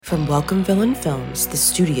From Welcome Villain Films, the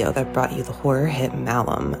studio that brought you the horror hit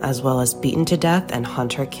Malum, as well as Beaten to Death and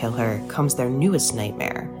Hunt Her Kill Her, comes their newest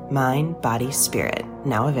nightmare, Mind, Body, Spirit,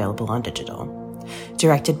 now available on digital.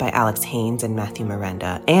 Directed by Alex Haynes and Matthew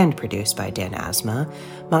Miranda, and produced by Dan Asma,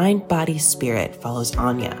 Mind, Body, Spirit follows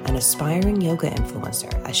Anya, an aspiring yoga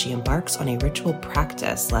influencer, as she embarks on a ritual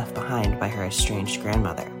practice left behind by her estranged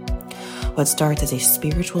grandmother. What starts as a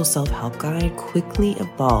spiritual self-help guide quickly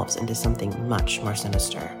evolves into something much more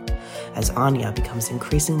sinister. As Anya becomes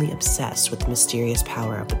increasingly obsessed with the mysterious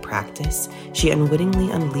power of the practice, she unwittingly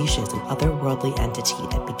unleashes an otherworldly entity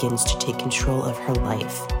that begins to take control of her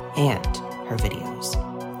life and her videos.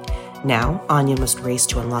 Now, Anya must race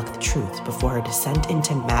to unlock the truth before her descent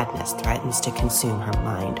into madness threatens to consume her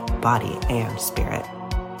mind, body, and spirit.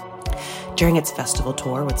 During its festival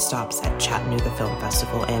tour with stops at Chattanooga Film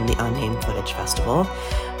Festival and the Unnamed Footage Festival,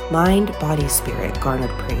 Mind, Body, Spirit garnered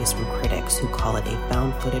praise from critics who call it a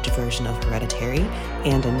found footage version of Hereditary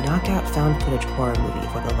and a knockout found footage horror movie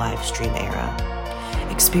for the live stream era.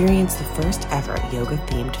 Experience the first ever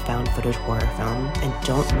yoga-themed found footage horror film and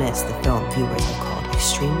don't miss the film viewers have called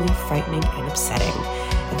extremely frightening and upsetting.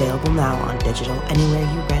 Available now on digital anywhere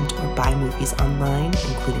you rent or buy movies online,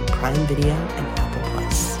 including Prime Video and Apple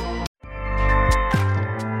Plus.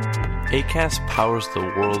 Acast powers the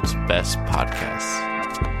world's best podcasts.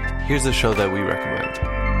 Here's a show that we recommend.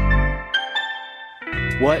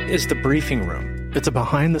 What is The Briefing Room? It's a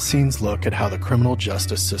behind-the-scenes look at how the criminal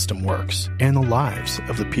justice system works and the lives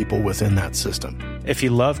of the people within that system. If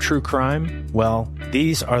you love true crime, well,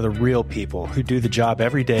 these are the real people who do the job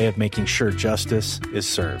every day of making sure justice is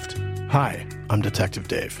served. Hi, I'm Detective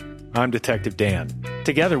Dave. I'm Detective Dan.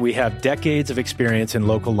 Together we have decades of experience in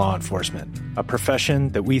local law enforcement, a profession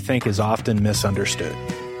that we think is often misunderstood.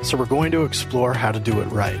 So we're going to explore how to do it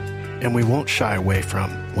right, and we won't shy away from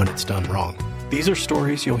when it's done wrong. These are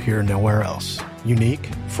stories you'll hear nowhere else. Unique,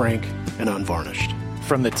 frank, and unvarnished.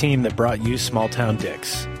 From the team that brought you Small Town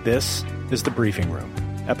Dicks, this is The Briefing Room.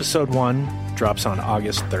 Episode 1 drops on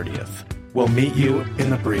August 30th. We'll meet you in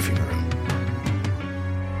the briefing room.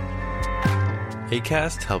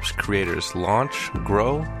 Acast helps creators launch,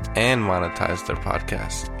 grow, and monetize their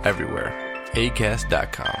podcasts everywhere.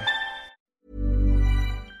 Acast.com.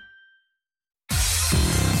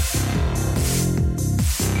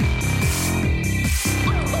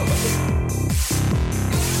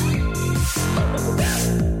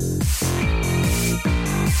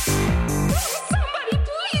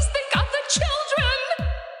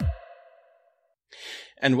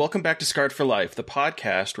 And welcome back to Scarred for Life, the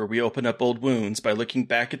podcast where we open up old wounds by looking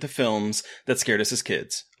back at the films that scared us as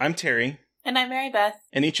kids. I'm Terry. And I'm Mary Beth.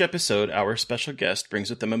 In each episode, our special guest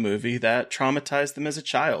brings with them a movie that traumatized them as a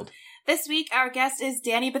child. This week, our guest is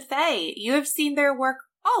Dani Bethea. You have seen their work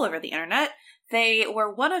all over the internet. They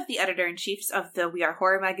were one of the editor-in-chiefs of the We Are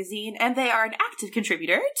Horror magazine, and they are an active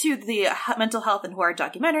contributor to the mental health and horror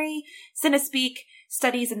documentary, Cinespeak,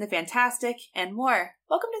 Studies in the Fantastic, and more.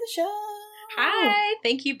 Welcome to the show! Hi,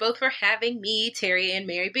 thank you both for having me, Terry and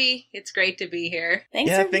Mary B. It's great to be here.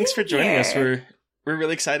 Thanks for joining us. We're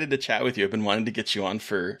really excited to chat with you. I've been wanting to get you on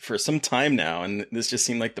for some time now, and this just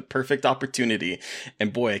seemed like the perfect opportunity.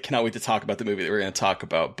 And boy, I cannot wait to talk about the movie that we're going to talk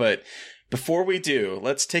about. But before we do,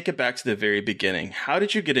 let's take it back to the very beginning. How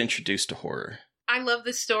did you get introduced to horror? I love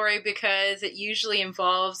this story because it usually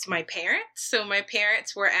involves my parents. So my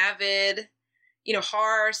parents were avid,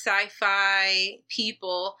 horror, sci-fi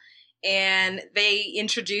people. And they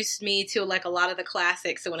introduced me to like a lot of the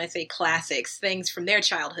classics. So when I say classics, things from their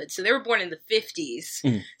childhood. So they were born in the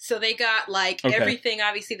 50s. So they got everything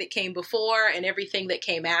obviously that came before and everything that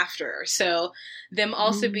came after. So them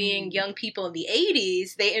also being young people in the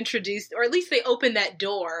 80s, they introduced, or at least they opened that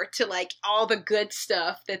door to like all the good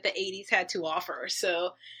stuff that the 80s had to offer.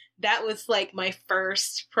 So that was like my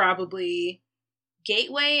first probably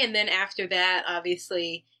gateway. And then after that,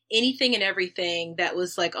 obviously, anything and everything that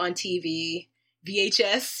was like on TV,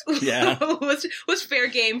 VHS, was fair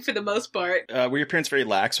game for the most part. Were your parents very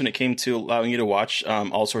lax when it came to allowing you to watch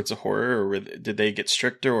all sorts of horror, or did they get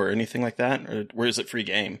stricter or anything like that? Or where is it free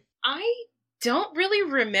game? I don't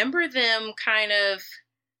really remember them kind of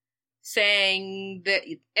saying that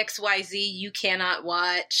XYZ you cannot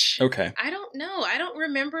watch. Okay. I don't know. I don't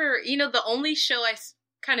remember, the only show I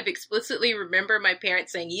kind of explicitly remember my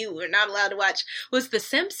parents saying you were not allowed to watch was The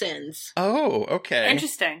Simpsons. Oh, okay.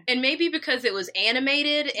 Interesting. And maybe because it was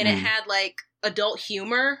animated and it had like adult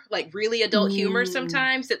humor, like really adult humor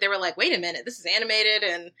sometimes, that they were like, wait a minute, this is animated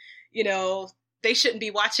and, they shouldn't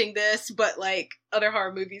be watching this, but like other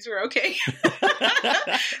horror movies were okay.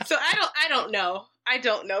 So I don't know. I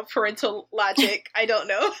don't know parental logic. I don't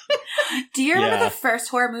know. Do you remember the first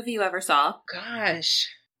horror movie you ever saw? Gosh,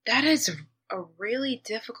 that is a really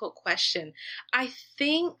difficult question. I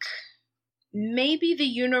think maybe the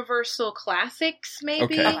Universal Classics,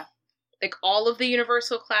 maybe. Okay. Like all of the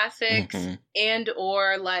Universal Classics and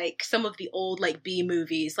or like some of the old like B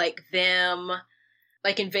movies, like Them,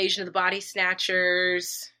 like Invasion of the Body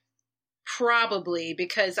Snatchers. Probably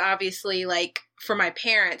because obviously like for my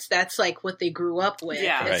parents, that's like what they grew up with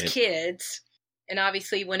as kids. And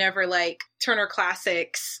obviously whenever like Turner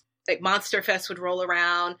Classics, like Monster Fest would roll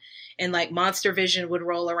around and like Monster Vision would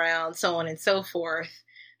roll around, so on and so forth.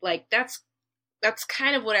 Like that's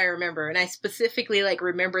kind of what I remember. And I specifically like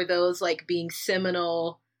remember those like being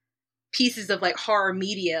seminal pieces of like horror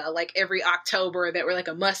media, like every October that were like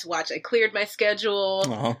a must watch. I cleared my schedule.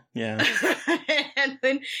 Oh, yeah.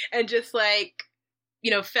 and just like,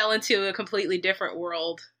 you know, fell into a completely different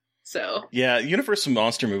world. So yeah, Universal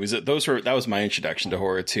monster movies, that was my introduction to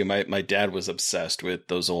horror too. My dad was obsessed with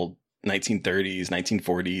those old 1930s,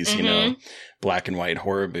 1940s, you know, black and white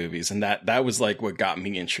horror movies. And that was like what got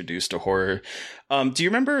me introduced to horror. Do you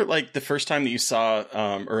remember like the first time that you saw,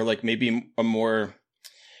 or like maybe a more,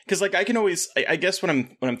 cause like I can always, I guess what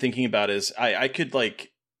I'm thinking about is I could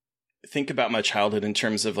like think about my childhood in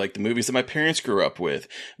terms of like the movies that my parents grew up with,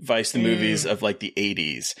 vice the movies of like the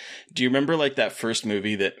 80s. Do you remember like that first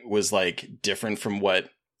movie that was like different from what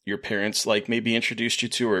your parents like maybe introduced you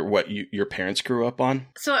to, or what your parents grew up on?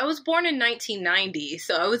 So I was born in 1990.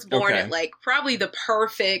 So I was born at like probably the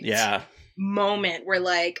perfect moment where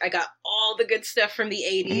like I got all the good stuff from the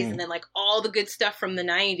 80s and then like all the good stuff from the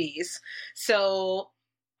 90s. So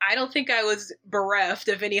I don't think I was bereft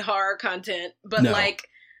of any horror content, but like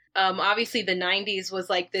obviously the 90s was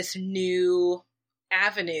like this new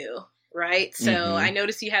avenue, right? So I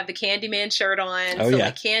noticed you have the Candyman shirt on.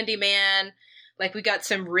 Like Candyman, like we got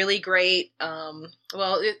some really great, well,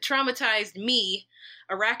 it traumatized me,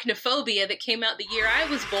 Arachnophobia, that came out the year I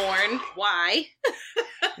was born. Why?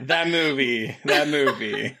 That movie.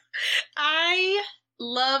 I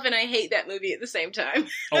love and I hate that movie at the same time.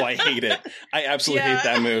 Oh, I hate it. I absolutely hate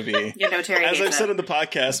that movie. You know, Terry, as I've said on the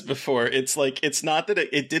podcast before, it's like, it's not that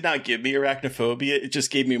it did not give me arachnophobia. It just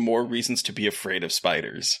gave me more reasons to be afraid of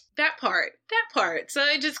spiders. That part. So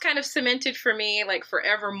it just kind of cemented for me, like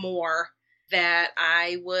forevermore, that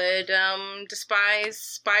I would despise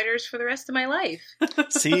spiders for the rest of my life.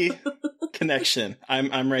 See? Connection.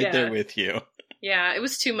 I'm right there with you. Yeah, it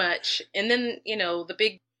was too much. And then, you know, the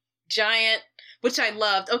big giant, which I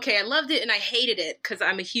loved. Okay, I loved it and I hated it because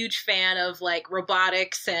I'm a huge fan of like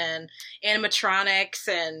robotics and animatronics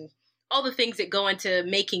and all the things that go into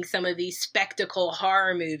making some of these spectacle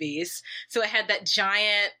horror movies. So I had that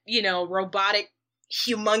giant, you know, robotic,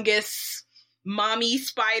 humongous mommy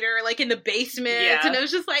spider like in the basement. And it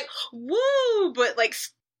was just like, woo, but like,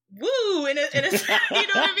 woo. And it's, you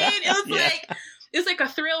know what I mean? It was like, it was like a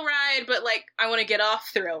thrill ride, but like I want to get off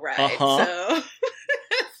thrill ride. So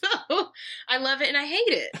I love it and I hate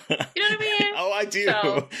it. You know what I mean? Oh, I do.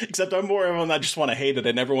 So, except I'm more of one that just want to hate it.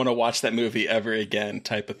 I never want to watch that movie ever again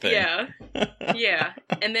type of thing. Yeah.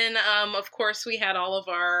 And then, of course, we had all of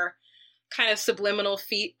our kind of subliminal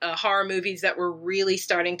horror movies that were really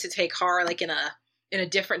starting to take horror like in a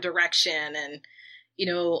different direction and, you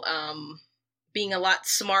know, being a lot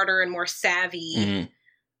smarter and more savvy.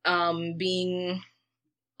 Being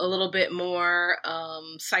a little bit more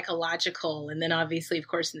psychological. And then obviously, of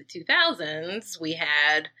course, in the 2000s, we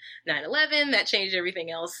had 9/11. That changed everything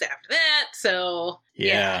else after that. So,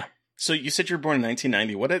 yeah. So you said you were born in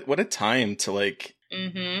 1990. What a time to like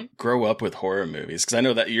grow up with horror movies. Because I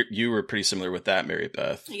know that you were pretty similar with that, Mary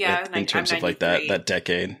Beth. Yeah. In terms of like that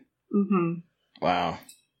decade. Wow.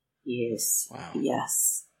 Yes. Wow.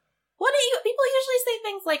 Yes. What do people usually say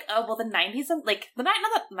things like, oh, well, the 90s, and like, not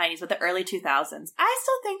the 90s, but the early 2000s. I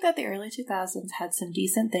still think that the early 2000s had some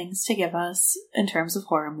decent things to give us in terms of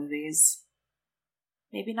horror movies.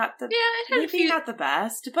 Maybe not the, not the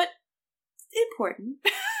best, but important.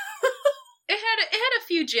 It had a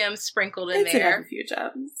few gems sprinkled in there. It had a few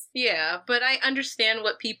gems. Yeah, but I understand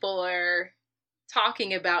what people are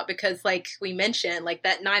talking about because, like we mentioned, like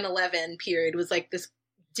that 9/11 period was like this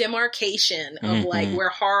demarcation of like where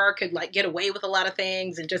horror could like get away with a lot of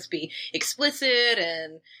things and just be explicit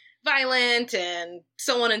and violent and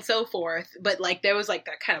so on and so forth. But like there was like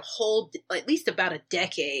that kind of whole, at least about a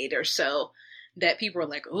decade or so that people were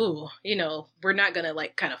like, ooh, you know, we're not going to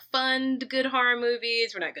like kind of fund good horror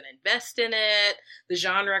movies. We're not going to invest in it. The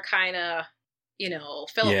genre kind of, you know,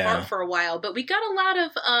 fell apart for a while, but we got a lot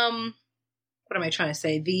of what am I trying to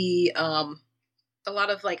say? A lot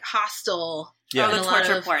of like hostile. Yeah. Oh, the and a lot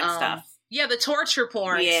torture of, porn stuff. Yeah, the torture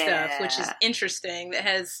porn stuff, which is interesting. That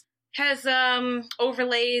has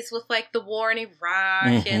overlays with like the war in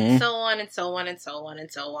Iraq and so on and so on and so on and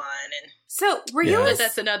so on. And so were you? But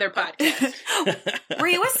that's another podcast. Were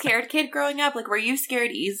you a scared kid growing up? Like, were you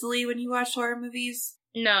scared easily when you watched horror movies?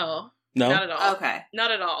 No, No? not at all. Okay,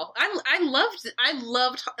 Not at all.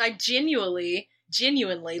 I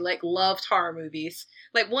genuinely like loved horror movies.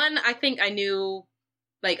 Like one, I think I knew,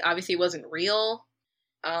 like obviously it wasn't real.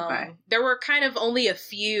 Okay. There were kind of only a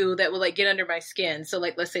few that would like get under my skin. So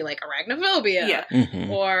like, let's say like arachnophobia, yeah.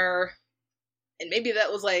 or, and maybe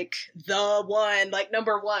that was like the one, like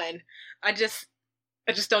number one. I just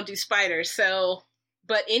don't do spiders. So,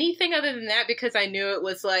 but anything other than that, because I knew it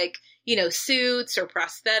was like, you know, suits or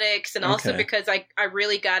prosthetics, and also because I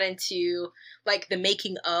really got into like the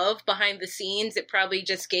making of behind the scenes, it probably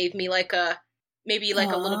just gave me like a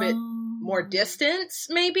little bit more distance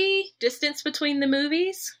between the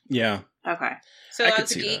movies. Yeah. Okay. So I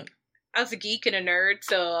was a geek and a nerd,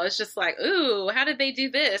 so I was just like, ooh, how did they do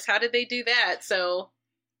this? How did they do that? So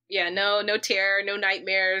yeah, no terror, no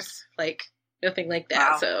nightmares, like nothing like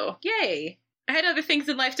that. Wow. So yay. I had other things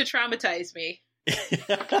in life to traumatize me.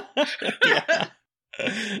 Yeah.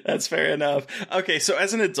 That's fair enough. Okay, so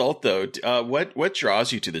as an adult though, what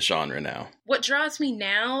draws you to the genre now? What draws me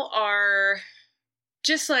now are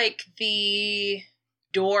just like the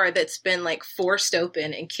door that's been like forced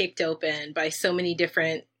open and kicked open by so many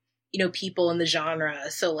different, you know, people in the genre.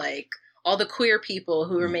 So like all the queer people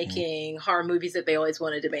who are making horror movies that they always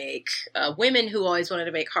wanted to make, women who always wanted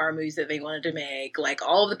to make horror movies that they wanted to make, like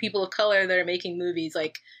all the people of color that are making movies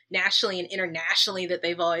like nationally and internationally that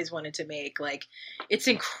they've always wanted to make. Like it's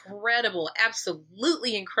incredible,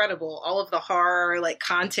 absolutely incredible. All of the horror like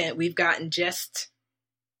content we've gotten just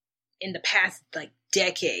in the past like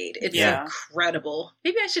decade. It's incredible.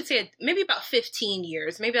 Maybe I should say maybe about 15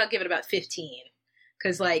 years. Maybe I'll give it about 15.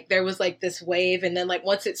 Because, like, there was, like, this wave, and then, like,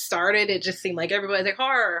 once it started, it just seemed like everybody's like,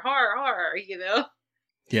 horror, horror, horror, you know?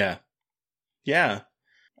 Yeah. Yeah.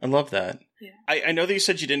 I love that. Yeah. I know that you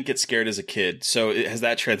said you didn't get scared as a kid, so has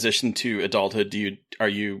that transitioned to adulthood? Are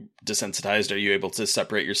you desensitized? Are you able to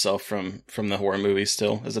separate yourself from the horror movies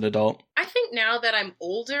still as an adult? I think now that I'm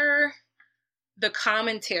older, the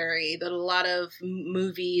commentary that a lot of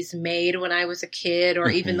movies made when I was a kid, or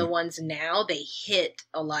even the ones now, they hit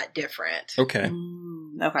a lot different. Okay.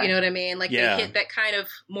 Okay. You know what I mean? Like they hit that kind of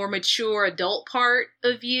more mature adult part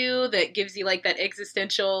of you that gives you like that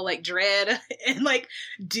existential like dread and like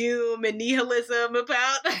doom and nihilism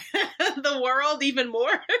about the world even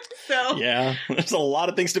more. So yeah, there's a lot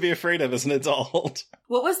of things to be afraid of as an adult.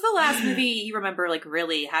 What was the last movie you remember like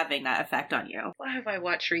really having that effect on you? What have I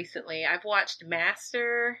watched recently? I've watched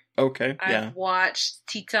Master. Okay. I've watched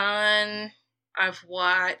Titan. I've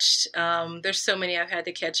watched, there's so many I've had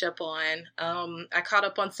to catch up on. I caught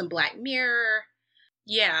up on some Black Mirror.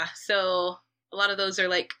 Yeah, so a lot of those are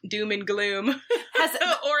like doom and gloom.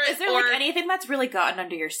 Is there like anything that's really gotten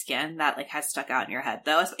under your skin that like has stuck out in your head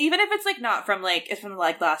though? Even if it's like not from like, it's from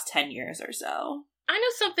like the last 10 years or so. I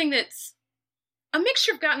know something that's a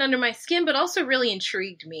mixture of gotten under my skin, but also really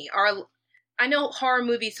intrigued me. I know horror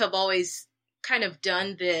movies have always kind of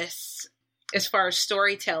done this as far as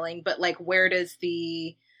storytelling, but like where does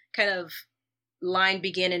the kind of line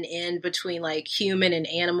begin and end between like human and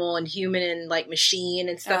animal and human and like machine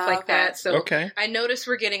and stuff like that. So I noticed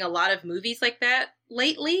we're getting a lot of movies like that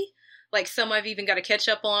lately. Like some I've even got to catch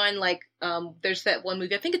up on. Like there's that one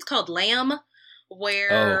movie, I think it's called Lamb,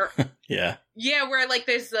 where where like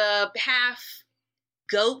there's a half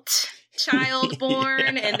goat child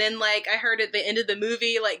born and then like I heard at the end of the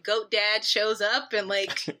movie like goat dad shows up and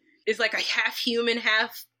like is like a half human,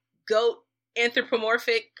 half goat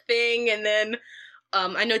anthropomorphic thing. And then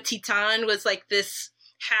I know Titan was like this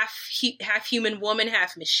half human woman,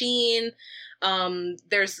 half machine.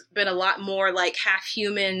 There's been a lot more like half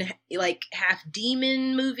human, like half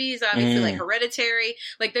demon movies, obviously like Hereditary.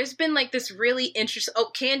 Like there's been like this really interesting,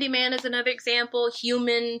 Candyman is another example,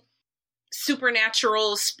 human,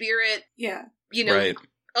 supernatural spirit, you know,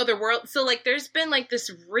 other world. So like there's been like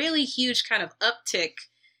this really huge kind of uptick.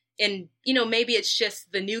 And, you know, maybe it's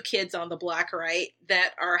just the new kids on the block, right,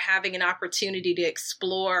 that are having an opportunity to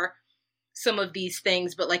explore some of these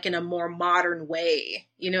things, but like in a more modern way.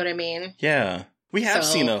 You know what I mean? Yeah. We have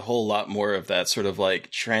seen a whole lot more of that sort of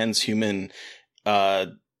like transhuman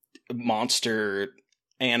monster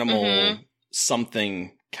animal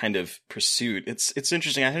something kind of pursuit. It's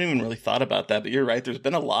interesting. I hadn't even really thought about that, but you're right. There's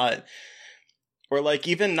been a lot. Or like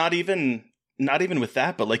even not even with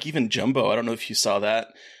that, but like even Jumbo. I don't know if you saw that.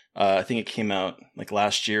 I think it came out like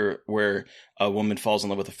last year, where a woman falls in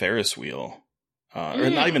love with a Ferris wheel. Or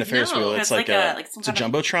not even a Ferris wheel. It's like a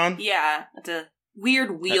Jumbotron. Yeah. It's a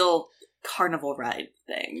weird wheel carnival ride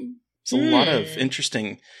thing. It's a lot of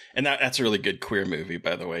interesting, and that's a really good queer movie,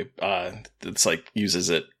 by the way. It's like uses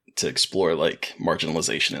it to explore like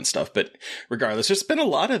marginalization and stuff. But regardless, there's been a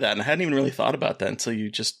lot of that, and I hadn't even really thought about that until you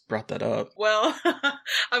just brought that up. Well,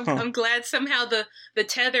 I'm glad somehow the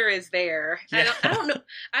tether is there. Yeah.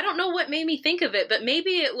 I don't know what made me think of it, but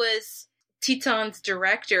maybe it was Teton's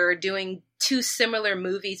director doing two similar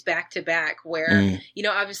movies back to back where,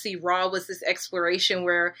 obviously Raw was this exploration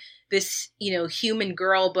where this, human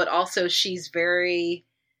girl, but also she's very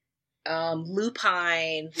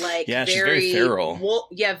lupine, like she's very feral.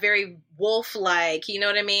 Very wolf-like, you know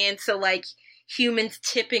what I mean? So like humans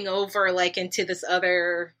tipping over like into this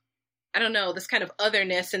other, I don't know, this kind of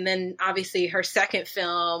otherness. And then obviously her second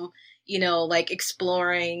film, like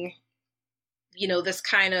exploring, this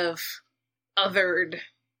kind of othered,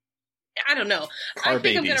 I don't know. I'm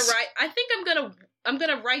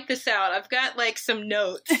gonna write this out. I've got like some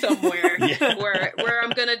notes somewhere where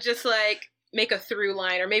I'm gonna just like make a through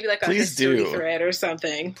line or maybe like a history thread or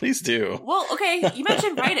something. Please do. Well, okay, you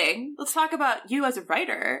mentioned writing. Let's talk about you as a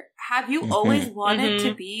writer. Have you always wanted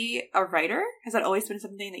to be a writer? Has that always been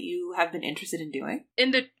something that you have been interested in doing?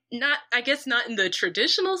 Not in the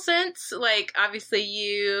traditional sense. Like obviously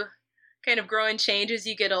you kind of grow and change as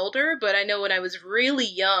you get older, but I know when I was really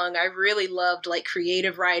young, I really loved like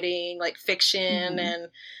creative writing, like fiction and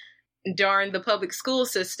darn the public school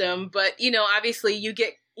system. But, obviously you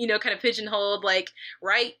get, kind of pigeonholed, like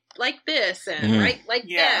write like this and write like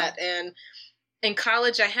that. And in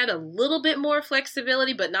college, I had a little bit more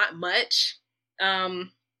flexibility, but not much.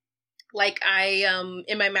 Like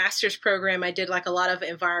in my master's program, I did like a lot of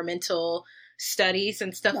environmental studies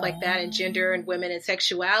and stuff like that, and gender and women and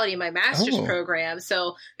sexuality in my master's program.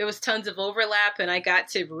 So there was tons of overlap, and I got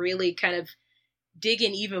to really kind of dig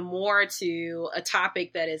in even more to a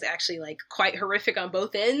topic that is actually like quite horrific on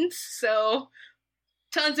both ends. So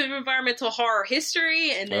tons of environmental horror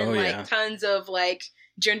history, and then tons of like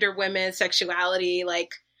gender, women, sexuality,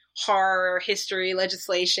 like horror history,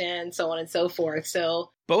 legislation, so on and so forth.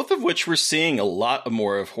 So both of which we're seeing a lot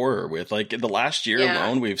more of horror with. Like in the last year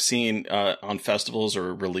alone, we've seen on festivals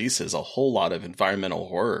or releases a whole lot of environmental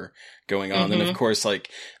horror going on. And of course, like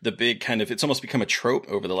the big kind of, it's almost become a trope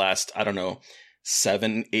over the last,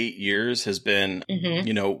 7-8 years has been,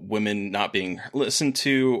 women not being listened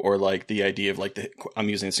to, or like the idea of like I'm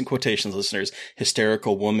using this in quotations, listeners,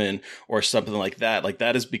 hysterical woman or something like that. Like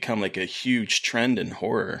that has become like a huge trend in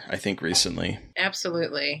horror, I think, recently.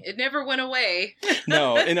 Absolutely. It never went away.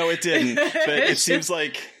 No, it didn't. But it seems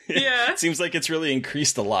like, it's really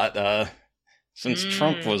increased a lot, since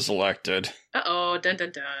Trump was elected. Uh-oh, dun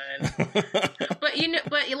dun dun.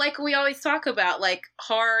 But like we always talk about, like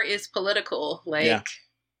horror is political. Like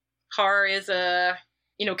horror is a,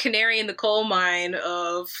 canary in the coal mine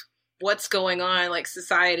of what's going on, like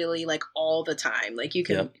societally, like all the time. Like you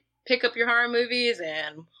can pick up your horror movies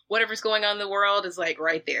and whatever's going on in the world is like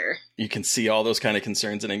right there. You can see all those kind of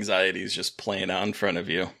concerns and anxieties just playing out in front of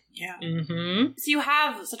you. Yeah. So you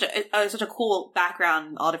have such a cool background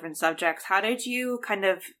in all different subjects. How did you kind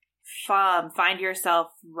of find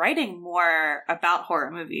yourself writing more about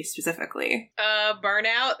horror movies specifically?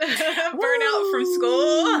 Burnout. Burnout from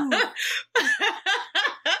school.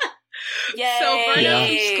 Yay! So burnout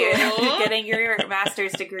from school. Getting your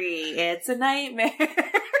master's degree. It's a nightmare.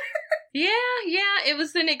 Yeah, it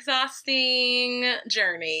was an exhausting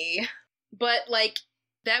journey. But like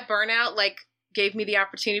that burnout, like gave me the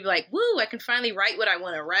opportunity to be like, woo, I can finally write what I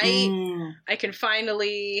want to write. I can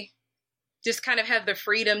finally just kind of have the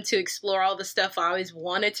freedom to explore all the stuff I always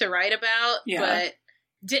wanted to write about, but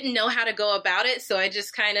didn't know how to go about it. So I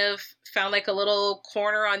just kind of found like a little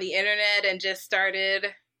corner on the internet and just started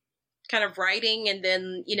kind of writing. And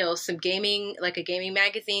then, some gaming, like a gaming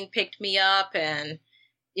magazine picked me up, and,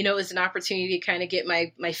 it was an opportunity to kind of get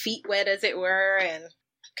my feet wet, as it were, and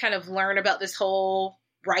kind of learn about this whole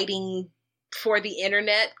writing for the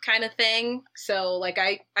internet kind of thing. So like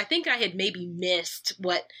I think I had maybe missed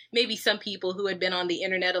what maybe some people who had been on the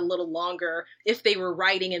internet a little longer, if they were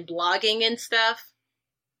writing and blogging and stuff,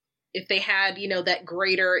 if they had, that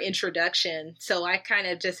greater introduction. So I kind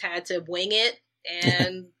of just had to wing it,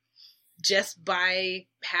 and just by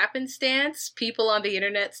happenstance, people on the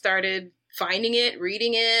internet started finding it,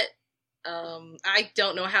 reading it. I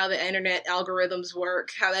don't know how the internet algorithms work,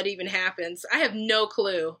 how that even happens. I have no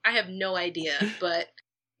clue. I have no idea. But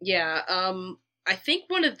yeah, I think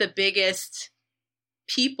one of the biggest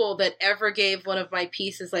people that ever gave one of my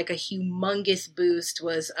pieces like a humongous boost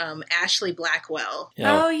was Ashley Blackwell.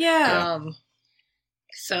 Oh yeah.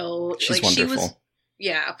 So she's like wonderful. she was,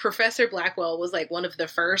 yeah, Professor Blackwell was like one of the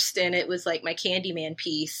first, and it was like my Candyman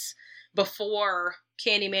piece before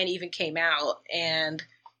Candyman even came out, and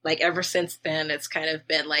like ever since then it's kind of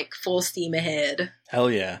been like full steam ahead.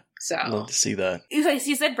 Hell yeah. So Love to see that.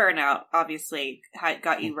 You said Burnout, obviously,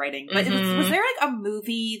 got you writing. But was there like a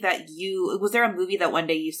movie was there a movie that one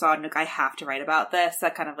day you saw and like, I have to write about this,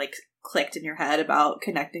 that kind of like clicked in your head about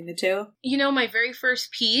connecting the two? You know, my very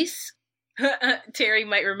first piece, Terry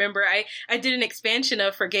might remember, I did an expansion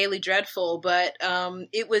of for Gaily Dreadful, but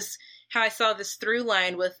it was how I saw this through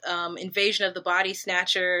line with Invasion of the Body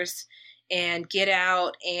Snatchers and Get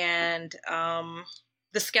Out and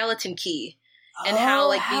The Skeleton Key. And how,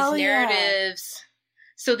 like, these narratives,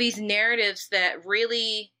 so these narratives that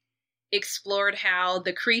really explored how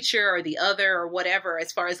the creature or the other or whatever,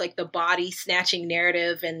 as far as, like, the body snatching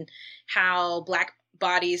narrative and how Black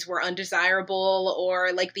bodies were undesirable,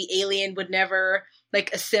 or, like, the alien would never,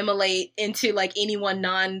 like, assimilate into, like, anyone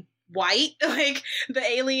non-white. Like, the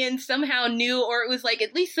alien somehow knew, or it was, like,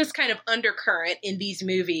 at least this kind of undercurrent in these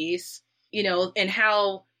movies, you know, and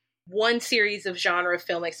how one series of genre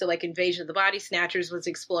film, like, so like Invasion of the Body Snatchers was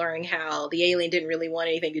exploring how the alien didn't really want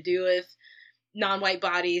anything to do with non-white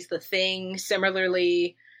bodies. The Thing,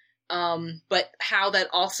 similarly, but how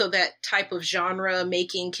that type of genre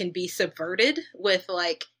making can be subverted with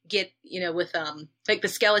like like The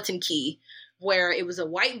Skeleton Key, where it was a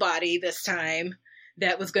white body this time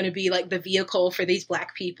that was going to be like the vehicle for these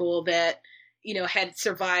Black people that, you know, had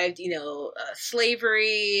survived, you know,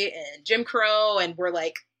 slavery and Jim Crow and were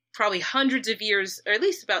like probably hundreds of years, or at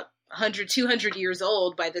least about 100, 200 years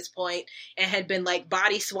old by this point, and had been like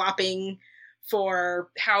body swapping for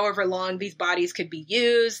however long these bodies could be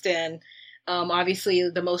used. And obviously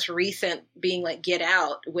the most recent being like Get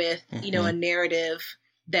Out with, you know, a narrative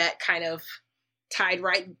that kind of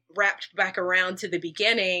wrapped back around to the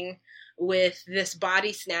beginning with this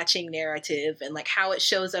body snatching narrative and like how it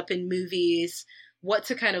shows up in movies, what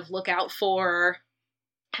to kind of look out for,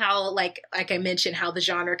 how like I mentioned, how the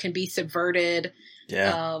genre can be subverted,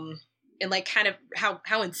 and like kind of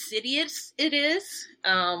how insidious it is,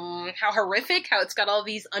 how horrific, how it's got all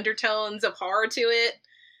these undertones of horror to it,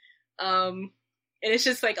 and it's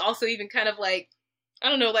just like also even kind of like, I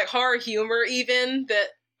don't know, like horror humor even that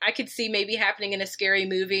I could see maybe happening in a scary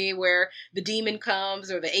movie where the demon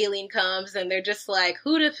comes or the alien comes and they're just like,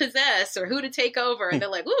 who to possess or who to take over. And they're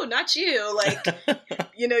like, ooh, not you. Like,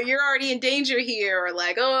 you know, you're already in danger here. Or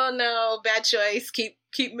like, oh no, bad choice. Keep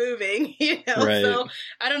moving. You know? Right. So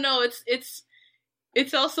I don't know.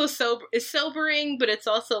 It's also sobering, but it's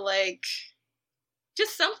also like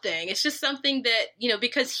just something. It's just something that, you know,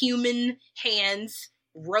 because human hands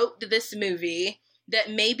wrote this movie,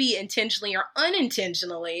 that maybe intentionally or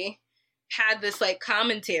unintentionally had this like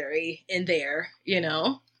commentary in there, you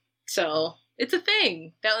know? So it's a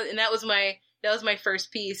thing. That was my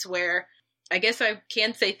first piece, where I guess I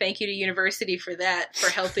can say thank you to university for that, for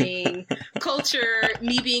helping culture,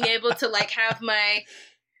 me being able to like have my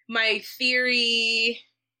theory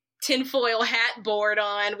tinfoil hat board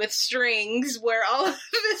on with strings where all of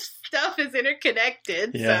this stuff is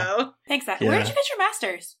interconnected. Yeah. So thanks, Zach. Where did you get your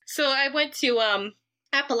master's? So I went to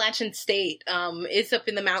Appalachian State. It's up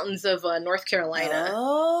in the mountains of North Carolina.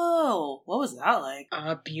 Oh, what was that like?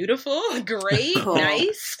 Beautiful, great, Cool.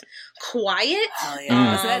 Nice, quiet. Hell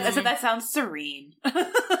yeah. That sounds serene.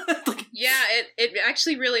 Yeah, it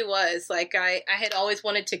actually really was. Like I had always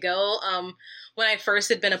wanted to go. When I first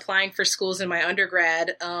had been applying for schools in my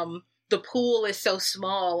undergrad, the pool is so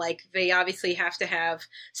small. Like they obviously have to have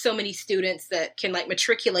so many students that can like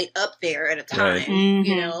matriculate up there at a time, Right.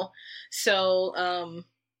 you know? So, I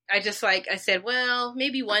said, well,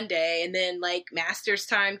 maybe one day. And then like master's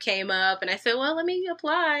time came up and I said, well, let me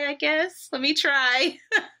apply, I guess. Let me try.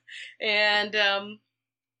 And, lo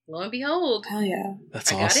and behold, Hell yeah.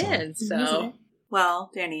 That's I awesome. got in. So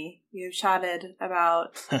Well, Dani, you've chatted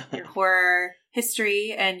about your horror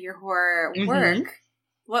history and your horror work.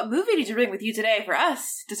 What movie did you bring with you today for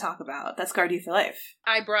us to talk about that scarred you for life?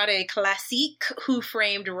 I brought a classique, Who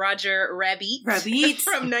Framed Roger Rabbit.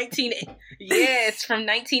 from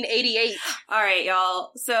 1988. All right,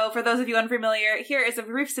 y'all. So for those of you unfamiliar, here is a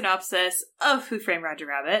brief synopsis of Who Framed Roger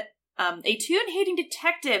Rabbit. A tune-hating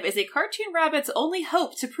detective is a cartoon rabbit's only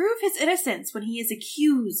hope to prove his innocence when he is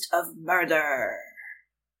accused of murder.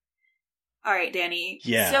 All right, Dani.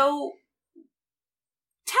 Yeah. So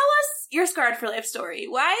tell us your scarred for life story.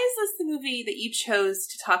 Why is this the movie that you chose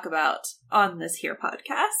to talk about on this here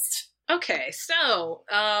podcast? Okay, so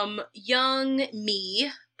young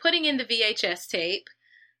me putting in the VHS tape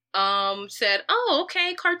said, "Oh,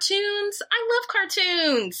 okay, cartoons. I love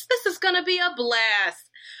cartoons. This is gonna be a blast."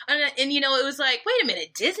 And it was like, wait a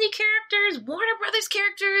minute, Disney characters, Warner Brothers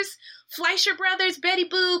characters, Fleischer Brothers, Betty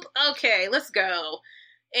Boop. Okay, let's go.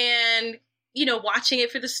 And watching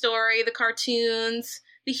it for the story, the cartoons,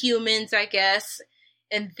 the humans, I guess,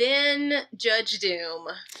 and then Judge Doom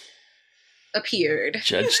appeared.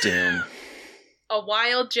 Judge Doom. A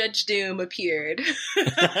wild Judge Doom appeared.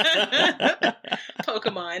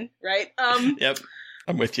 Pokemon, right? Yep,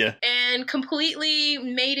 I'm with you. And completely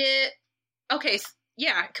made it. Okay,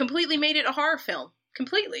 yeah, completely made it a horror film.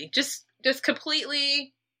 Completely, just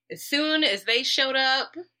completely. As soon as they showed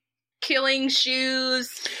up, killing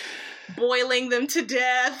shoes, boiling them to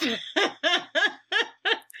death.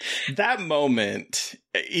 That moment,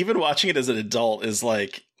 even watching it as an adult, is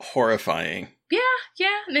like horrifying.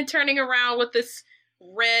 Yeah, and then turning around with this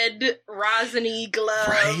red rosiny glove.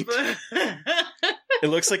 Right. It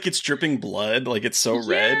looks like it's dripping blood, like it's so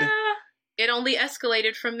red. It only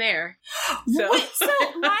escalated from there. So,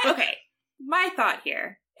 my thought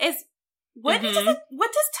here is, what does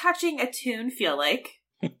touching a tune feel like?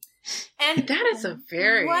 And that is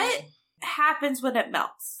what happens when it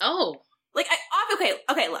melts? Oh. Like,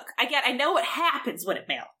 okay, look, I know what happens when it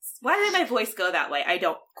melts. Why did my voice go that way? I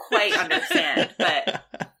don't quite understand, but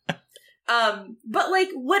like,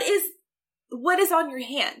 what is on your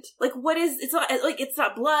hand? Like, it's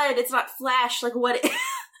not blood, it's not flesh, like, what,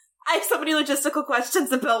 I have so many logistical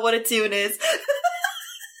questions about what a tune is.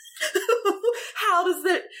 How does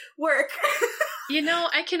it work?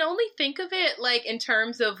 I can only think of it, like, in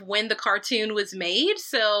terms of when the cartoon was made,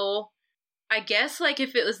 so I guess, like,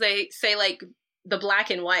 if it was, say, like, the black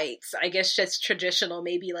and whites, I guess just traditional,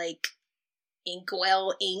 maybe, like,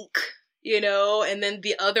 inkwell ink, and then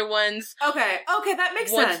the other ones... Okay, that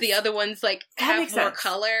makes sense. Once the other ones, like, have more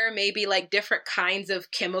color, maybe, like, different kinds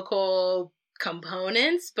of chemical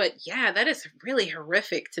components, but yeah, that is really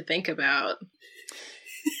horrific to think about.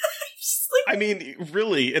 I mean,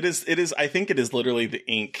 really, it is. I think it is literally the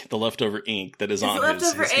ink, the leftover ink that is on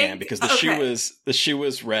his hand, because the shoe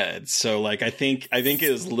was red. So, like, I think it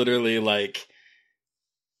is literally like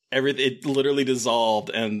it literally dissolved,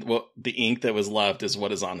 and what the ink that was left is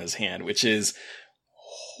what is on his hand, which is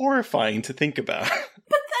horrifying to think about. But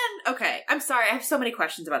then, okay, I'm sorry, I have so many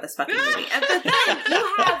questions about this fucking movie. But then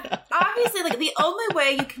you have, obviously, like, the only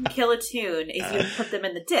way you can kill a tune is you put them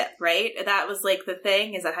in the dip, right? That was, like, the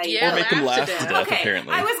thing? Is that how you or make them laugh to death, okay,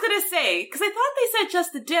 apparently. I was gonna say, because I thought they said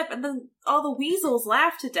just the dip, and then all the weasels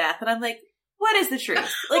laughed to death, and I'm like, what is the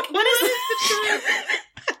truth? Like, what is the truth?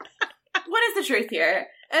 What is the truth here?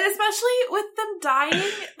 And especially with them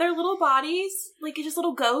dying, their little bodies, like, just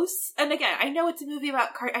little ghosts. And again, I know it's a movie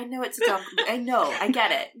about I know it's a dumb I know, I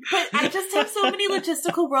get it. But I just have so many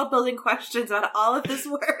logistical world-building questions about how all of this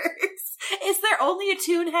works. Is there only a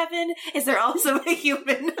tune heaven? Is there also a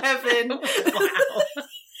human heaven? Wow.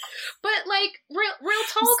 But, like, real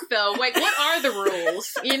talk, though. Like, what are the rules,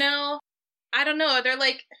 I don't know.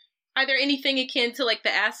 Are there anything akin to, like, the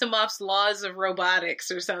Asimov's laws of robotics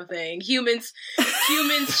or something? Humans,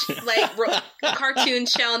 like, cartoons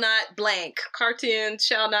shall not blank. Cartoons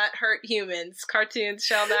shall not hurt humans. Cartoons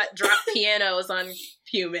shall not drop pianos on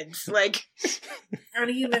humans. Like, on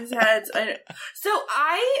humans' heads. So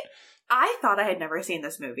I thought I had never seen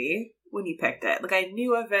this movie when you picked it. Like, I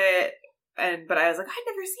knew of it, but I was like, I'd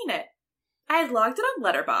never seen it. I had logged it on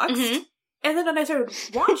Letterboxd, and then when I started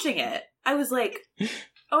watching it, I was like...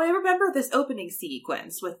 Oh, I remember this opening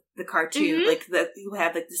sequence with the cartoon, like, you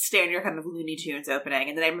have, like, the standard kind of Looney Tunes opening,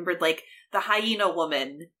 and then I remembered, like, the hyena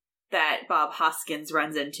woman that Bob Hoskins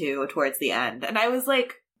runs into towards the end, and I was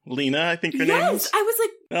like... Lena, I think her name is? I was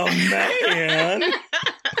like... Oh, man!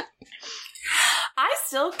 I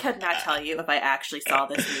still could not tell you if I actually saw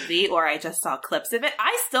this movie, or I just saw clips of it.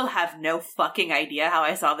 I still have no fucking idea how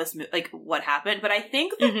I saw this like, what happened, but I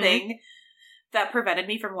think the thing... that prevented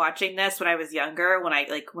me from watching this when I was younger, when I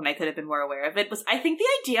could have been more aware of it, was I think the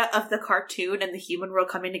idea of the cartoon and the human world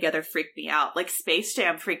coming together freaked me out. Like, Space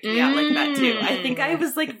Jam freaked me out like that, too. I think I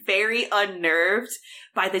was, like, very unnerved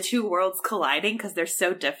by the two worlds colliding because they're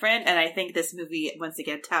so different, and I think this movie, once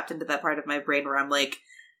again, tapped into that part of my brain where I'm like,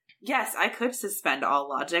 yes, I could suspend all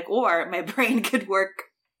logic, or my brain could work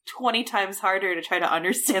 20 times harder to try to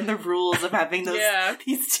understand the rules of having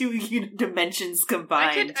these two dimensions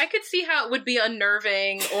combined. I could see how it would be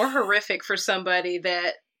unnerving or horrific for somebody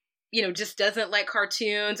that just doesn't like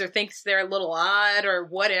cartoons or thinks they're a little odd or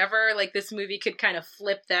whatever, like this movie could kind of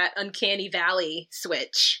flip that uncanny valley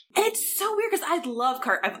switch. And it's so weird because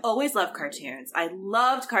I've always loved cartoons. I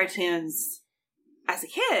loved cartoons as a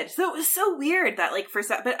kid. So it was so weird that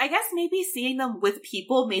but I guess maybe seeing them with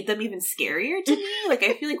people made them even scarier to me. Like,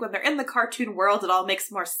 I feel like when they're in the cartoon world, it all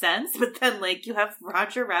makes more sense. But then you have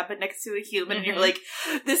Roger Rabbit next to a human and you're like,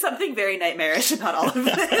 there's something very nightmarish about all of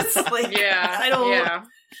this.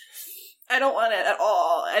 I don't want it at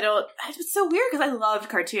all. It's so weird because I loved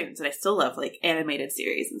cartoons and I still love animated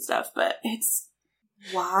series and stuff, but it's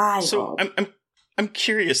wild. So I'm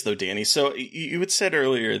curious though, Dani. So you had said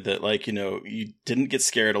earlier that you didn't get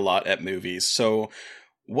scared a lot at movies. So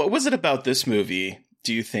what was it about this movie,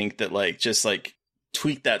 do you think, that just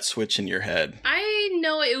tweaked that switch in your head? I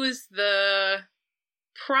know it was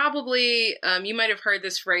probably, you might have heard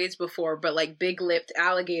this phrase before, but big-lipped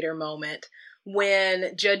alligator moment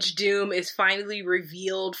when Judge Doom is finally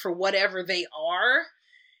revealed for whatever they are.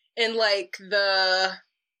 And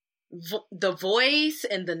the voice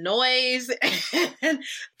and the noise and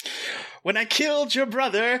when I killed your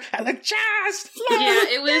brother, I just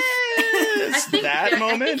it was this. I think that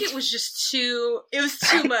moment. I think it was just too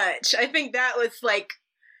much. I think that was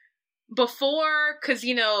before, because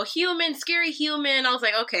scary human, I was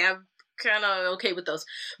like, okay, I'm kind of okay with those,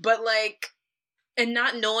 but and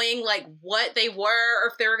not knowing what they were or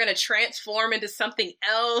if they were going to transform into something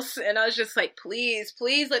else. And I was just like, please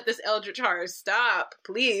let this Eldritch horror stop,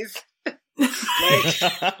 please.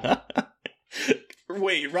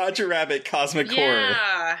 Wait, Roger Rabbit cosmic horror.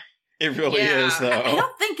 Yeah. It really is, though. I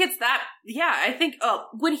don't think it's that. Yeah, I think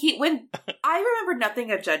when I remember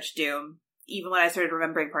nothing of Judge Doom, even when I started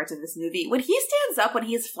remembering parts of this movie, when he stands up, when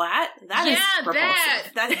he's flat, that is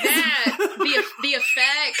repulsive. The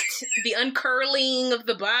effect, the uncurling of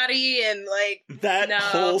the body, and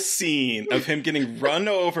whole scene of him getting run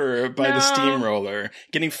over by the steamroller,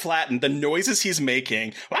 getting flattened, the noises he's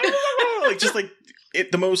making,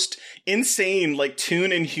 the most insane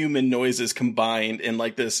toon and human noises combined in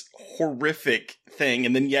this horrific thing.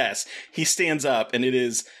 And then yes, he stands up and it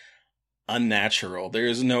is unnatural. There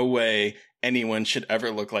is no way anyone should ever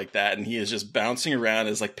look like that, and he is just bouncing around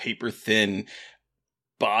his paper thin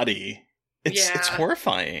body. It's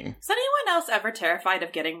horrifying. Was anyone else ever terrified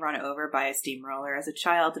of getting run over by a steamroller as a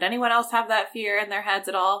child? Did anyone else have that fear in their heads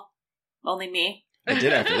at all? Only me? I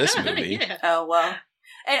did after this movie. Yeah. Oh, well.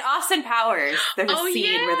 And Austin Powers, there's a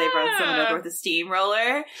scene where they run someone over with a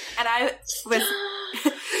steamroller, and I was...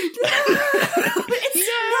 Get out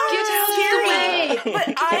of the way! But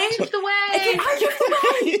Get out of the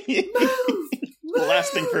way! Move!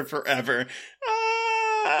 Lasting for forever.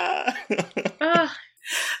 But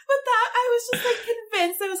I was just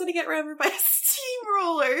convinced I was going to get run over by a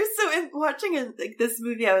steamroller. So in watching this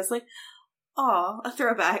movie, I was like, "Aw, a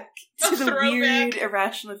throwback to the weird,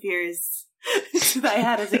 irrational fears that I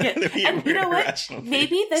had as a kid." And you know what?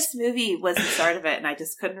 Maybe this movie was the start of it, and I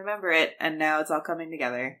just couldn't remember it, and now it's all coming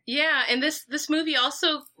together. Yeah, and this movie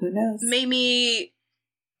also made me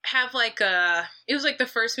have it was the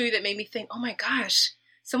first movie that made me think, oh my gosh,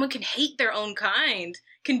 someone can hate their own kind,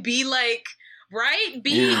 can be right?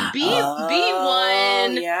 Be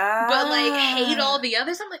one, but hate all the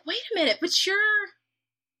others. I'm like, wait a minute, but you're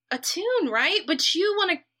a toon, right? But you want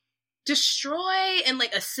to destroy and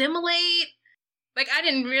assimilate. I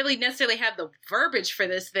didn't really necessarily have the verbiage for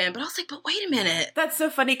this then, but I was like, but wait a minute. That's so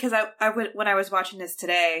funny because when I was watching this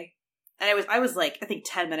today, and I was I think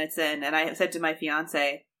 10 minutes in, and I said to my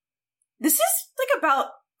fiance, this is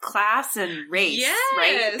about class and race,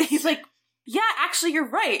 right? He's like, yeah, actually, you're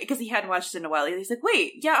right, because he hadn't watched it in a while. He's like,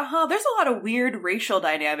 wait, yeah, there's a lot of weird racial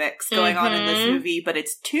dynamics going on in this movie, but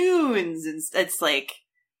it's toons, and it's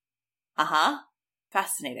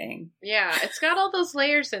fascinating. Yeah, it's got all those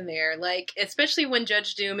layers in there, especially when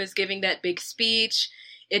Judge Doom is giving that big speech,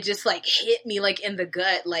 it just, hit me, in the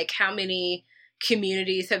gut, how many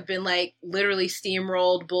communities have been, literally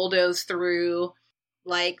steamrolled, bulldozed through.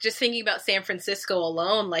 Just thinking about San Francisco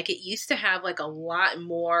alone, it used to have, a lot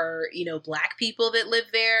more, Black people that live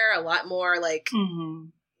there, a lot more,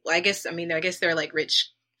 I guess they're, rich,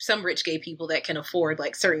 some rich gay people that can afford,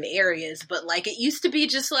 certain areas, but, it used to be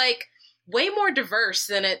just, way more diverse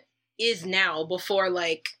than it is now before,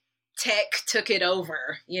 tech took it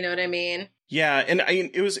over, you know what I mean? Yeah, and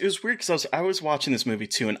it was weird because I was watching this movie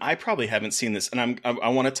too, and I probably haven't seen this, and I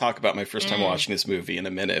want to talk about my first time watching this movie in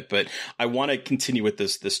a minute, but I want to continue with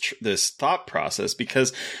this thought process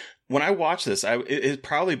because when I watched this, it had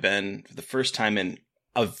probably been the first time in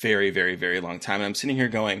a very, very, very long time, and I'm sitting here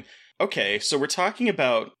going, okay, so we're talking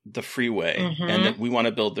about the freeway and that we want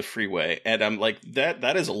to build the freeway. And I'm like,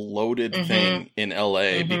 that is a loaded thing in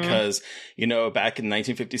LA because, you know, back in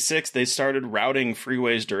 1956, they started routing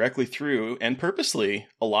freeways directly through and purposely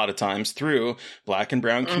a lot of times through Black and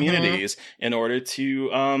brown communities in order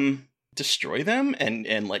to destroy them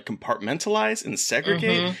and like compartmentalize and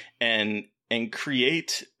segregate and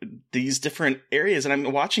create these different areas. And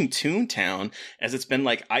I'm watching Toontown as it's been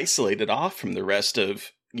like isolated off from the rest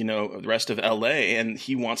of, you know, the rest of LA, and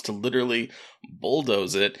he wants to literally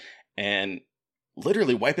bulldoze it and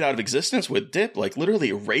literally wipe it out of existence with Dip, like literally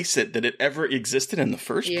erase it that it ever existed in the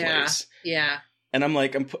first place. Yeah. And I'm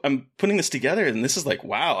like, I'm putting this together, and this is like,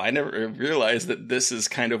 wow, I never realized that this is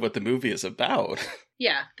kind of what the movie is about.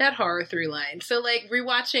 Yeah, that horror through line. So like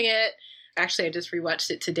rewatching it, actually, I just rewatched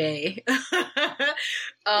it today,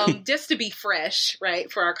 just to be fresh,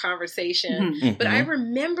 right, for our conversation. But I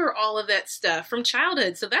remember all of that stuff from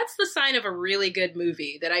childhood. So that's the sign of a really good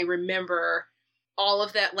movie, that I remember all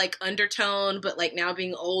of that like undertone, but like now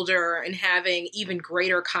being older and having even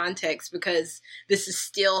greater context because this is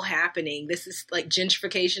still happening. This is like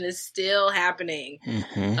gentrification is still happening.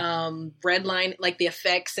 Redline, like the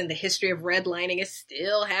effects and the history of redlining is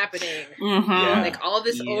still happening. Like all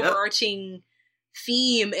this overarching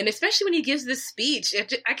theme. And especially when he gives this speech,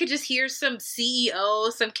 I could just hear some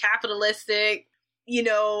CEO, some capitalistic, you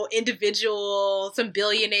know, individual, some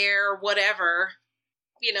billionaire, whatever,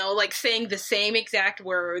 you know, like saying the same exact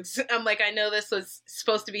words. I'm like, I know this was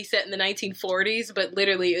supposed to be set in the 1940s, but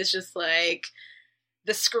literally it's just like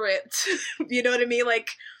the script. You know what I mean? Like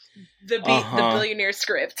the billionaire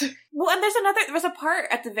script. Well, and there's a part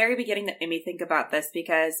at the very beginning that made me think about this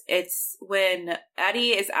because it's when Eddie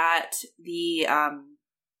is at the,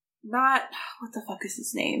 not, what the fuck is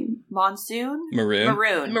his name? Monsoon?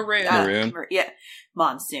 Maroon. Yeah.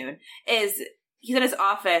 Monsoon he's in his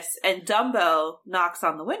office and Dumbo knocks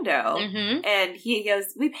on the window and he goes,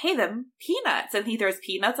 we pay them peanuts. And he throws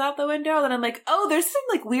peanuts out the window. And I'm like, oh, there's some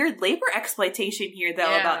like weird labor exploitation here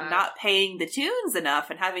though about not paying the tunes enough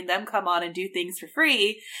and having them come on and do things for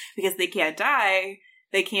free because they can't die.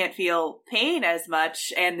 They can't feel pain as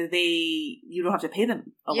much and you don't have to pay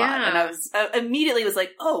them a lot. And I immediately was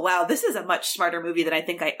like, oh wow, this is a much smarter movie than I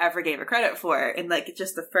think I ever gave it credit for in like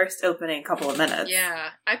just the first opening couple of minutes. Yeah.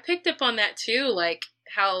 I picked up on that too, like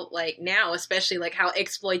how like now, especially like how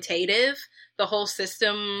exploitative the whole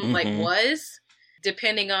system like was.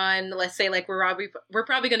 Depending on, let's say, like we're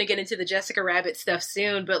probably going to get into the Jessica Rabbit stuff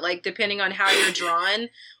soon, but like depending on how you're drawn,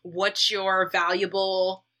 what your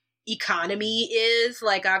valuable economy is,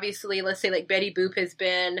 like obviously let's say like Betty Boop has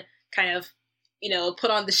been kind of, you know,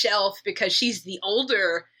 put on the shelf because she's the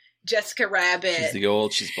older Jessica Rabbit.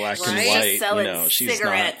 She's black and white. She's selling you know, she's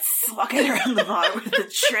cigarettes, walking around the bar with a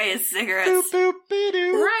tray of cigarettes. Boop, boop,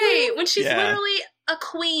 be-doo, right, when she's literally a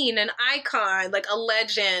queen, an icon, like a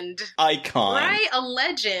legend. Right, a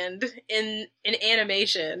legend in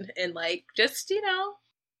animation and like just, you know,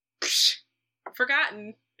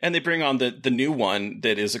 forgotten. And they bring on the new one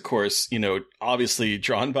that is, of course, you know, obviously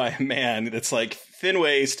drawn by a man that's like thin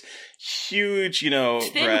waist, huge, you know,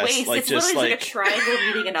 thin breasts. Waist. Like it's just literally like a triangle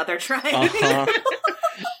meeting another triangle.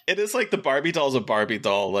 It is like the Barbie doll's a Barbie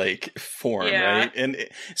doll like form, right? And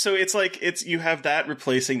so it's like you have that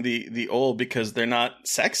replacing the old because they're not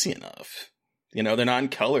sexy enough. You know, they're not in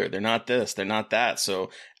color. They're not this. They're not that. So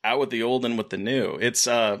out with the old and with the new. It's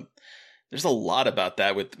there's a lot about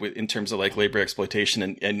that with in terms of like labor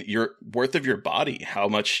exploitation and your worth of your body, how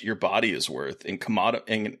much your body is worth in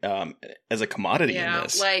as a commodity in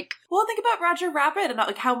this. Like, well, think about Roger Rabbit and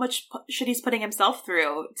like how much shit he's putting himself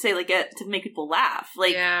through to like to make people laugh,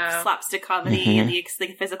 like slapstick comedy and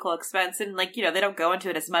the physical expense, and like, you know, they don't go into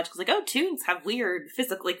it as much because like, oh, tunes have weird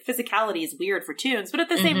physicality is weird for tunes, but at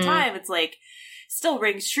the same time, it's like. Still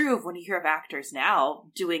rings true of when you hear of actors now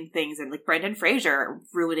doing things and like Brendan Fraser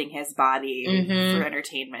ruining his body for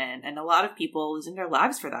entertainment, and a lot of people losing their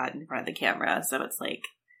lives for that in front of the camera. So it's like,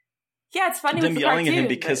 yeah, it's funny. Them with the yelling cartoon, at him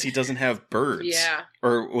because he doesn't have birds. Yeah,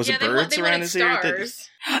 or was it birds around his ear?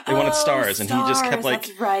 They wanted stars, and he just kept like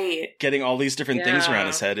getting all these different things around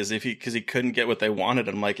his head as if because he couldn't get what they wanted.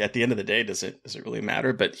 I'm like, at the end of the day, does it really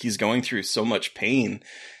matter? But he's going through so much pain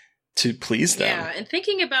to please them. Yeah, and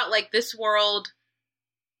thinking about like this world.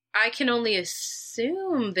 I can only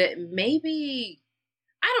assume that maybe,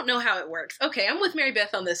 I don't know how it works. Okay, I'm with Mary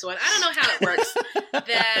Beth on this one. I don't know how it works.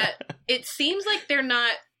 That it seems like they're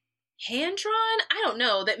not hand-drawn. I don't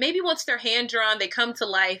know. That maybe once they're hand-drawn, they come to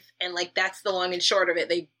life and like that's the long and short of it.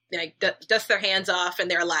 They like dust their hands off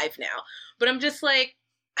and they're alive now. But I'm just like,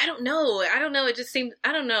 I don't know. It just seemed,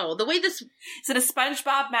 I don't know. The way this... Is it a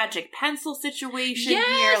SpongeBob magic pencil situation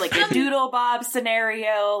Yes, here? Like a Doodle Bob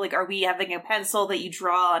scenario? Like, are we having a pencil that you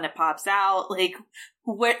draw and it pops out? Like,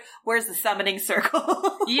 where's the summoning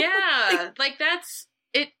circle? Yeah. Like, that's...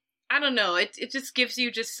 it. I don't know. It just gives you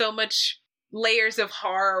just so much layers of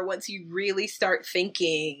horror once you really start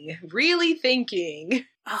thinking. Really thinking.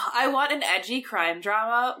 Oh, I want an edgy crime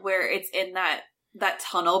drama where it's in that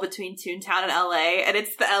tunnel between Toontown and LA, and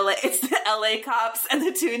it's the LA cops and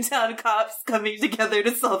the Toontown cops coming together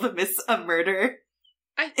to solve a murder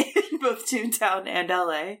in both Toontown and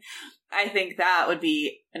LA. I think that would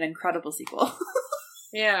be an incredible sequel.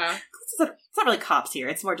 Yeah. It's not really cops here.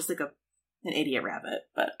 It's more just like an idiot rabbit.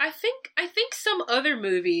 But I think some other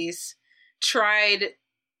movies tried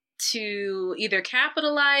to either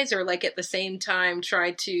capitalize or like at the same time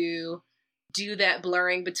try to do that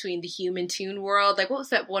blurring between the human toon world. Like, what was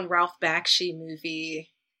that one Ralph Bakshi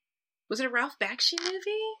movie? Was it a Ralph Bakshi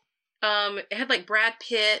movie? It had like Brad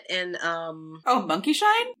Pitt and Monkey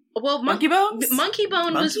Shine? Well, Monkey Bones? Monkey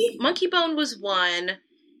Bone was one,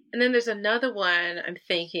 and then there's another one I'm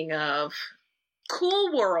thinking of.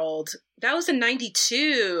 Cool World. That was in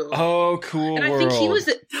 92. Oh, Cool World. And I think he was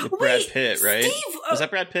Brad Pitt, right? Steve, was that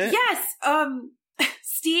Brad Pitt? Yes.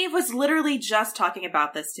 Steve was literally just talking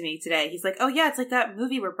about this to me today. He's like, oh yeah, it's like that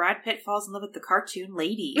movie where Brad Pitt falls in love with the cartoon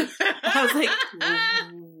lady. I was like,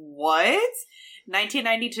 what?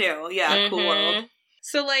 1992. Yeah, mm-hmm. Cool World.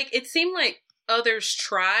 So, like, it seemed like others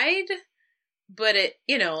tried, but it,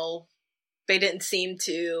 they didn't seem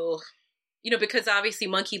to, because obviously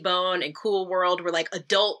Monkey Bone and Cool World were like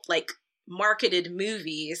adult, like marketed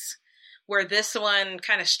movies, where this one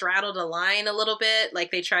kind of straddled a line a little bit.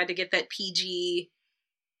 Like they tried to get that PG.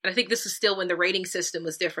 And I think this is still when the rating system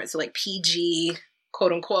was different. So like PG,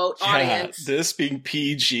 quote unquote, audience. This being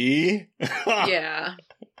PG. Yeah.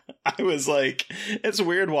 I was like, it's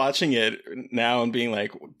weird watching it now and being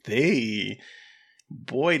like,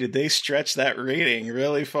 boy, did they stretch that rating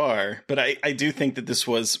really far. But I do think that this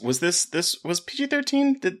was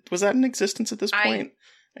PG-13? Was that in existence at this point?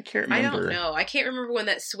 I can't remember. I don't know. I can't remember when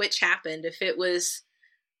that switch happened. If it was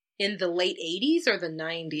in the late 80s or the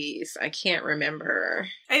 90s. I can't remember.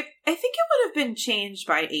 I think it would have been changed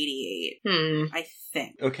by 88. I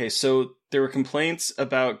think. Okay, so there were complaints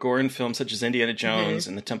about gore in films such as Indiana Jones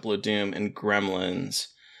and The Temple of Doom and Gremlins.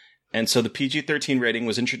 And so the PG-13 rating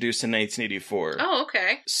was introduced in 1984. Oh,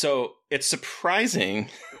 okay. So it's surprising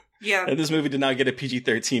that this movie did not get a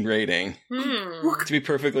PG-13 rating. To be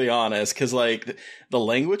perfectly honest, because like the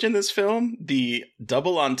language in this film, the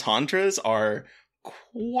double entendres are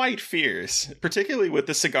quite fierce, particularly with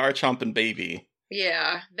the cigar chomping baby.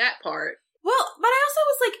 Yeah, that part. Well, but I also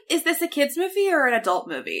was like, is this a kid's movie or an adult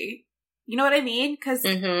movie? You know what I mean? Because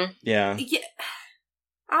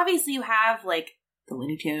obviously you have like the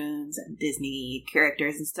Looney Tunes and Disney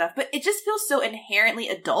characters and stuff, but it just feels so inherently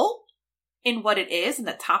adult in what it is and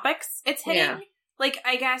the topics it's hitting. Yeah. Like,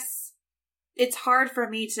 I guess it's hard for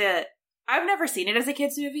me to... I've never seen it as a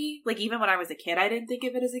kid's movie. Like, even when I was a kid, I didn't think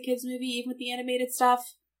of it as a kid's movie, even with the animated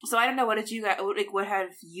stuff. So I don't know, what have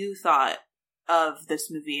you thought of this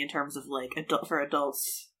movie in terms of, like, for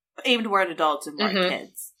adults, aimed more at adults and more at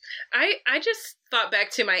kids? I just thought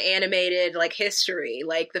back to my animated, like, history.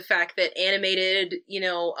 Like, the fact that animated,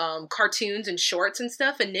 cartoons and shorts and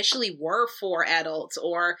stuff initially were for adults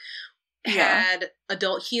or had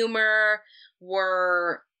adult humor,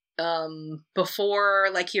 were... before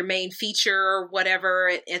like your main feature or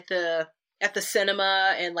whatever at the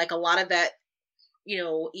cinema, and like a lot of that,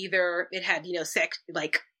 either it had,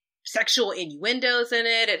 sexual innuendos in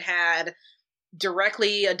it, it had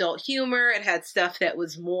directly adult humor, it had stuff that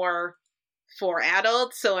was more for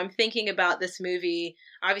adults. So I'm thinking about this movie,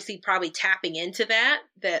 obviously probably tapping into that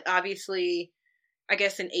obviously, I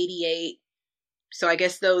guess in 88. So I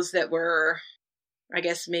guess those that were,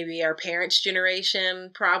 maybe our parents'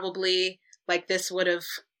 generation, probably, like, this would have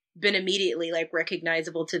been immediately, like,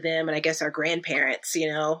 recognizable to them, and I guess our grandparents,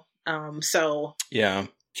 so... Yeah.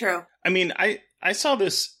 True. I mean, I saw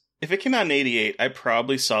this, if it came out in 88, I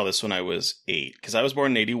probably saw this when I was 8, because I was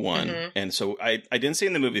born in 81, and so I didn't see it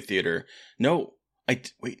in the movie theater. No, I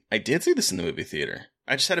did see this in the movie theater.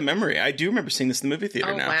 I just had a memory. I do remember seeing this in the movie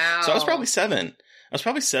theater now. Wow. So I was probably 7. I was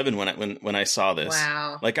probably 7 when I saw this.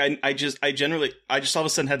 Wow. Like I just all of a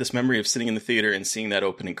sudden had this memory of sitting in the theater and seeing that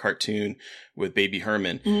opening cartoon with Baby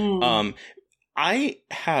Herman.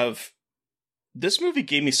 This movie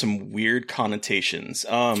gave me some weird connotations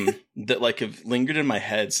that like have lingered in my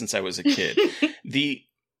head since I was a kid.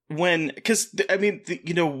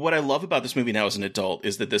 What I love about this movie now as an adult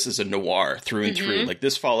is that this is a noir through and through. Like,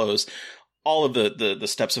 this follows all of the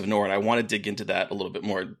steps of Nora, and I want to dig into that a little bit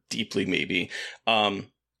more deeply, maybe.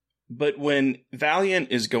 But when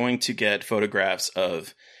Valiant is going to get photographs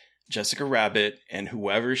of Jessica Rabbit and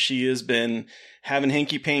whoever she has been having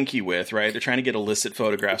hanky-panky with, right? They're trying to get illicit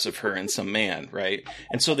photographs of her and some man, right?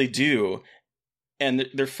 And so they do, and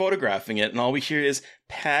they're photographing it, and all we hear is,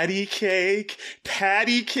 patty cake,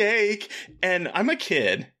 and I'm a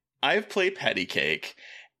kid. I've played patty cake,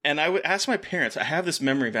 and I would ask my parents, I have this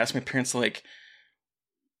memory of asking my parents, like,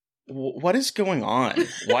 what is going on?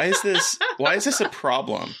 Why is this a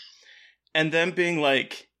problem? And them being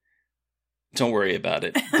like, don't worry about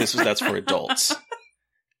it. That's for adults.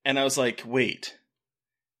 And I was like, wait,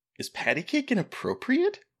 is patty cake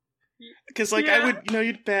inappropriate? Because like I would,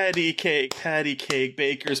 you'd patty cake,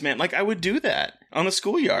 baker's man. Like I would do that on the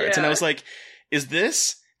schoolyards. Yeah. And I was like, is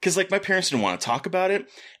this? Because like my parents didn't want to talk about it.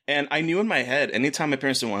 And I knew in my head, anytime my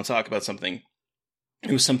parents didn't want to talk about something,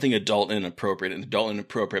 it was something adult and inappropriate. And adult and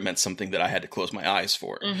inappropriate meant something that I had to close my eyes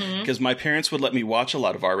for. Because my parents would let me watch a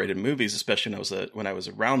lot of R-rated movies, especially when I was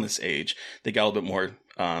around this age. They got a little bit more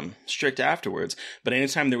strict afterwards. But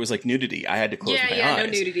anytime there was like nudity, I had to close my eyes. Yeah, no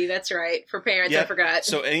nudity. That's right. For parents, I forgot.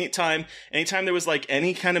 So anytime there was like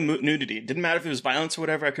any kind of nudity, it didn't matter if it was violence or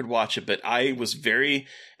whatever, I could watch it. But I was very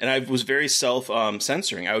self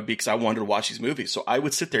censoring. I would be, because I wanted to watch these movies. So I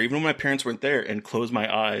would sit there, even when my parents weren't there, and close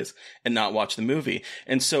my eyes and not watch the movie.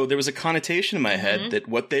 And so there was a connotation in my head that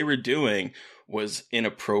what they were doing was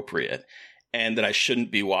inappropriate and that I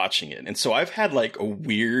shouldn't be watching it. And so I've had like a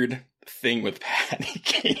weird thing with patty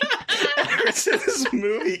cake ever since this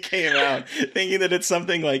movie came out, thinking that it's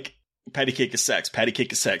something like patty cake is sex, patty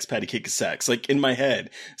cake is sex, patty cake is sex, like in my head,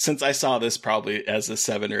 since I saw this probably as a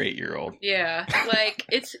 7 or 8 year old. Yeah, like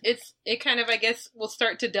it kind of, I guess we'll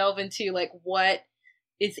start to delve into like what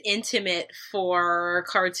is intimate for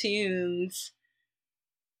cartoons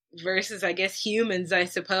versus, I guess, humans, I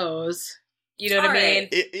suppose. You know what I mean?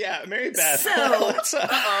 Yeah, Mary Beth. So,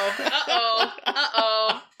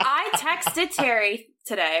 I texted Terry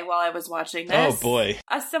today while I was watching this. Oh, boy.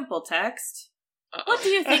 A simple text. What do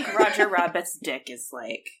you think Roger Rabbit's dick is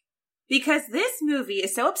like? Because this movie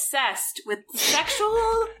is so obsessed with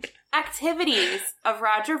sexual activities of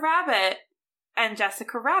Roger Rabbit and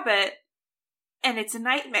Jessica Rabbit, and it's a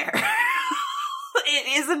nightmare.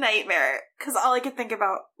 It is a nightmare. Because all I could think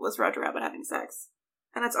about was Roger Rabbit having sex.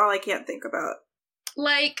 And that's all I can't think about.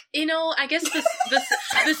 Like, I guess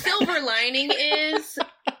the silver lining is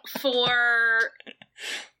for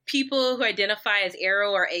people who identify as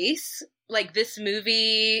Arrow or Ace, like this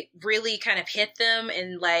movie really kind of hit them,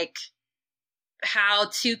 and like how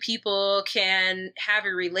two people can have a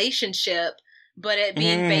relationship, but it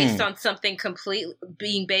being based on something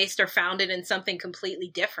being based or founded in something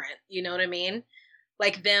completely different. You know what I mean?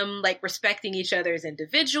 Like them, like respecting each other as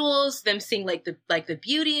individuals, them seeing like the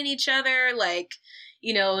beauty in each other. Like,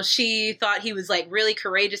 she thought he was like really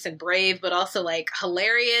courageous and brave, but also like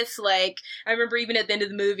hilarious. Like, I remember even at the end of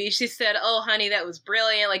the movie, she said, "Oh, honey, that was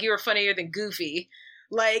brilliant. Like, you were funnier than Goofy."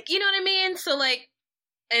 Like, you know what I mean? So like,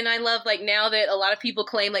 and I love like now that a lot of people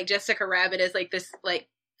claim like Jessica Rabbit as like this like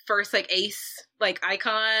first like Ace like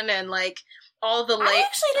icon, and like all the like, I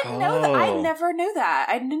actually didn't know that. I never knew that.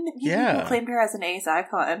 I didn't. People claimed her as an Ace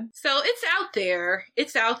icon. So it's out there.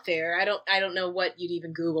 It's out there. I don't know what you'd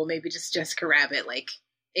even Google. Maybe just Jessica Rabbit, like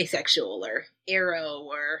asexual or Arrow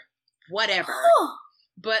or whatever.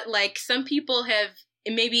 But like some people have,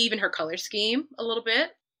 and maybe even her color scheme a little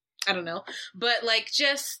bit. I don't know. But like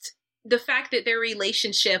just the fact that their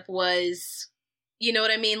relationship was, you know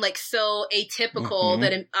what I mean, like so atypical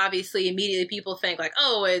that obviously immediately people think like,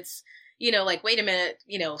 oh, it's, like, wait a minute,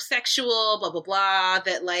 sexual, blah, blah, blah,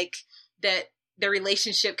 that, like, that their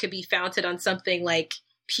relationship could be founded on something, like,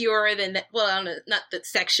 purer than that. Well, I don't know, not that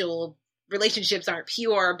sexual relationships aren't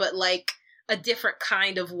pure, but, like, a different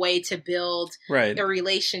kind of way to build a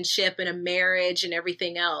relationship and a marriage and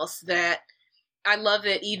everything else. That I love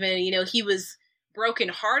that even, he was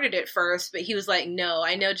brokenhearted at first, but he was like, no,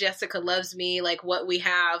 I know Jessica loves me. Like, what we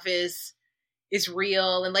have is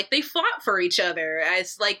real, and like they fought for each other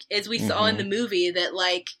as we saw in the movie, that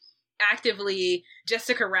like actively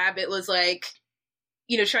Jessica Rabbit was like,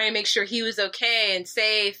 trying to make sure he was okay and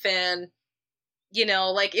safe, and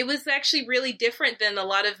like it was actually really different than a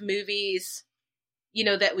lot of movies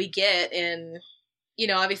that we get. And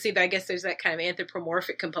obviously I guess there's that kind of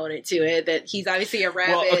anthropomorphic component to it, that he's obviously a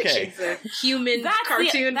rabbit, she's a human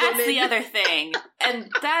cartoon That's woman. the other thing. And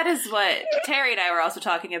that is what Terry and I were also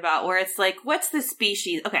talking about, where it's like, what's the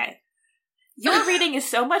species? Okay. Your reading is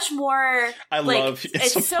so much more,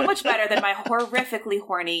 it's so much better than my horrifically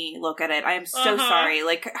horny look at it. I am so sorry.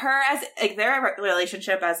 Like, her as, like, their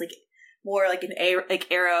relationship as, like, more like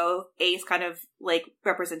Arrow Ace kind of like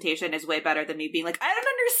representation is way better than me being like, I don't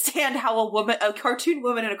understand how a cartoon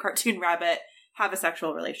woman and a cartoon rabbit have a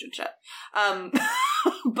sexual relationship.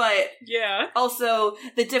 But yeah, also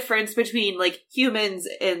the difference between like humans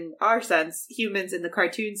in our sense, humans in the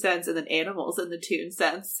cartoon sense, and then animals in the toon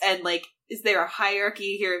sense. And like, is there a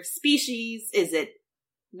hierarchy here of species? Is it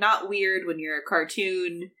not weird when you're a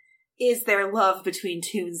cartoon? Is there love between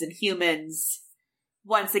toons and humans?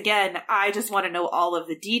 Once again, I just want to know all of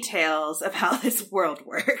the details of how this world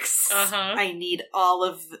works. I need all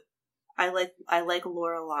of... I like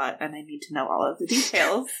lore a lot, and I need to know all of the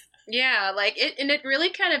details. Yeah, like, it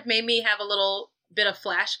really kind of made me have a little bit of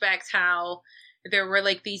flashbacks how there were,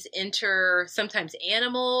 like, these sometimes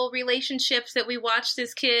animal relationships that we watched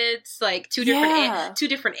as kids, like, two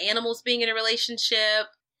different animals being in a relationship,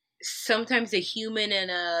 sometimes a human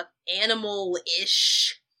and a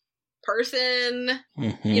animal-ish person.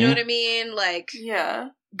 You know what I mean? Like,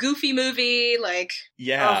 Goofy movie, like...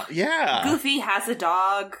 Yeah. Goofy has a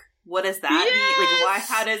dog. What does that mean? Like,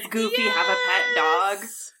 how does Goofy have a pet dog?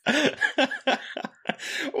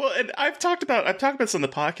 Well, and I've talked about this on the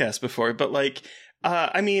podcast before, but like,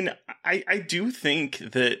 I mean, I do think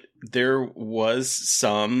that there was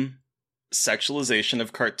some sexualization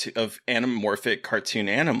of anamorphic cartoon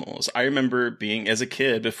animals. I remember being, as a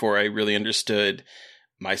kid, before I really understood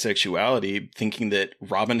my sexuality, thinking that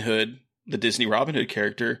Robin Hood, the Disney Robin Hood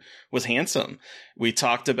character, was handsome. We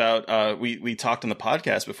talked about we talked on the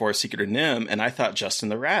podcast before Secret of Nim, and I thought Justin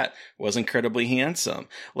the Rat was incredibly handsome.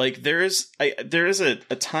 Like, there is a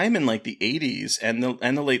time in like the 80s and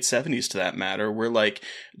the late 70s, to that matter, where like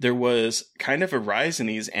there was kind of a rise in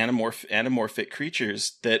these anamorphic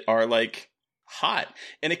creatures that are like hot,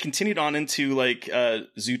 and it continued on into like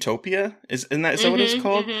Zootopia. Is that what it's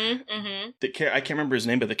called? I can't remember his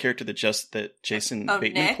name, but the character that Jason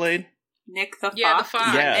Bateman played. Nick the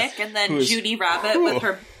Fox. Yeah. Nick, and then Judy Rabbit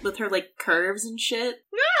with her like curves and shit.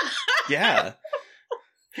 Yeah.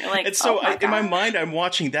 Like, and so in my mind, I'm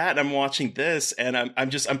watching that, and I'm watching this, and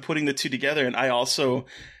I'm putting the two together, and I also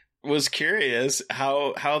was curious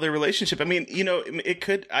how their relationship, I mean, you know, it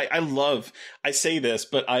could, I say this,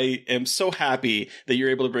 but I am so happy that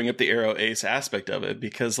you're able to bring up the Arrow Ace aspect of it,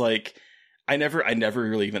 because like, I never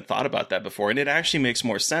really even thought about that before. And it actually makes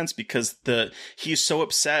more sense, because he's so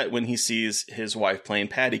upset when he sees his wife playing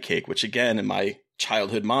patty cake, which again, in my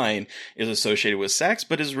childhood mind, is associated with sex,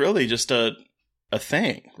 but is really just a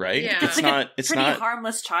thing, right? Yeah. It's like a pretty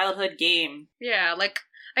harmless childhood game. Yeah, like,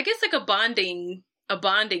 I guess like a bonding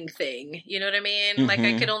thing. You know what I mean? Like,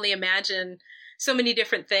 I could only imagine so many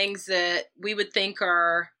different things that we would think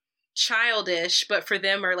are childish, but for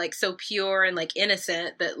them are like so pure and like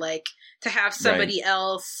innocent, that like to have somebody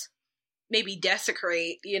else maybe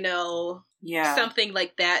desecrate, you know, something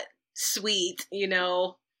like that sweet, you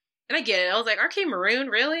know. And I get it. I was like, Arcade Maroon,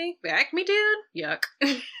 really? Back me, dude? Yuck.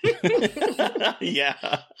 Yeah.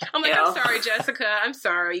 I'm like, I'm sorry, Jessica. I'm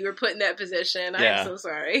sorry you were put in that position. I'm so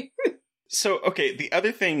sorry. So, okay, the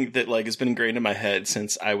other thing that like has been ingrained in my head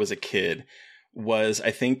since I was a kid was,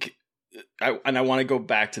 I think, I want to go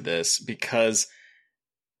back to this, because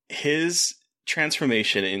his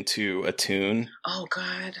transformation into a toon. Oh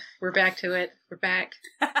God, we're back to it. We're back.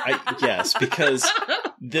 Yes, because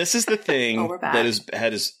this is the thing that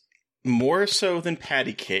is more so than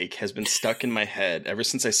patty cake has been stuck in my head ever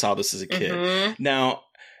since I saw this as a kid. Now,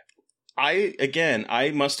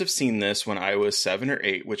 I must have seen this when I was 7 or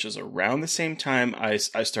 8, which is around the same time I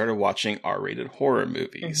started watching R-rated horror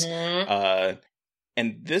movies.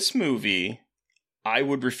 And this movie, I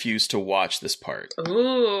would refuse to watch this part.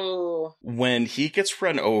 Ooh. When he gets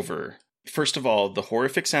run over, first of all, the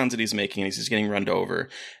horrific sounds that he's making as he's getting run over.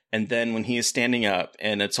 And then when he is standing up,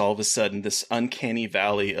 and it's all of a sudden this uncanny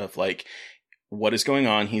valley of like, what is going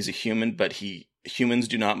on? He's a human, but humans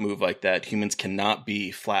do not move like that. Humans cannot be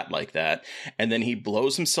flat like that. And then he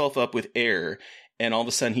blows himself up with air, and all of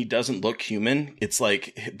a sudden he doesn't look human. It's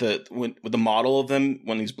like the model of them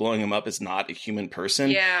when he's blowing him up is not a human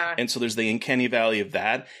person. Yeah. And so there's the uncanny valley of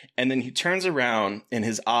that. And then he turns around, and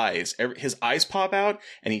his eyes pop out,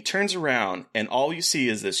 and he turns around, and all you see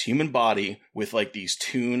is this human body with like these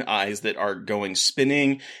toon eyes that are going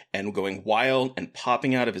spinning and going wild and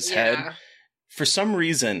popping out of his head. For some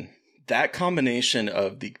reason, that combination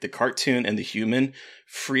of the cartoon and the human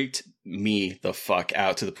freaked me the fuck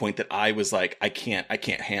out, to the point that I was like, I can't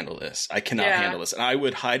handle this. I cannot handle this. And I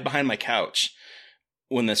would hide behind my couch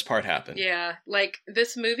when this part happened. Yeah. Like,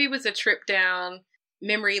 this movie was a trip down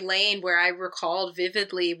memory lane where I recalled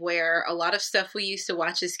vividly where a lot of stuff we used to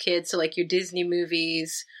watch as kids, so like your Disney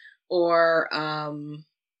movies or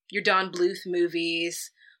your Don Bluth movies,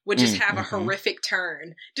 would just have a horrific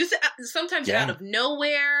turn. Just sometimes out of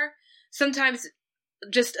nowhere, sometimes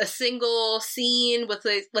just a single scene with,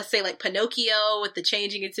 let's say, like Pinocchio with the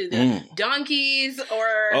changing into the donkeys,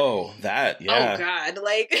 or oh god,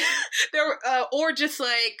 like there, or just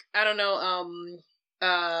like, I don't know,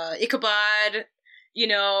 Ichabod, you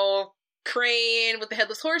know, Crane with the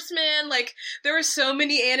Headless Horseman. Like, there were so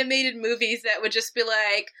many animated movies that would just be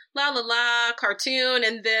like la la la cartoon,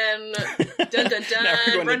 and then dun dun dun. Now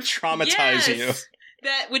we're going to traumatize you.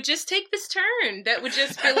 That would just take this turn. That would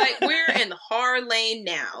just be like, we're in the horror lane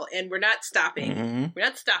now, and we're not stopping. We're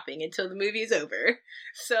not stopping until the movie is over.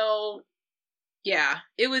 So, yeah,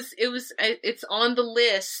 it's on the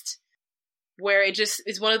list where it just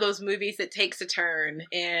is one of those movies that takes a turn,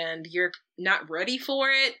 and you're not ready for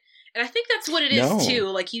it. And I think that's what it is too.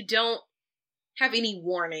 Like, you don't have any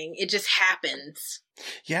warning. It just happens.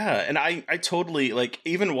 Yeah, and I totally, like,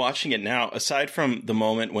 even watching it now, aside from the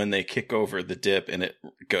moment when they kick over the dip and it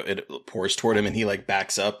pours toward him and he, like,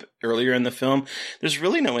 backs up earlier in the film, there's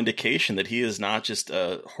really no indication that he is not just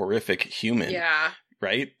a horrific human. Yeah.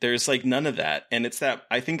 Right? There's, like, none of that. And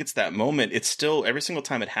I think it's that moment. It's still, every single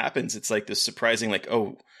time it happens, it's like this surprising, like,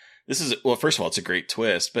 oh, this is, well, first of all, it's a great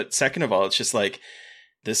twist. But second of all, it's just like,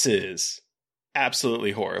 this is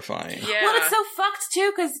absolutely horrifying. Yeah. Well, it's so fucked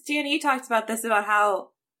too, because Danny, you talked about this, about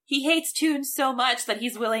how he hates Toon so much that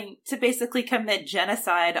he's willing to basically commit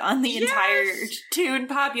genocide on the entire Toon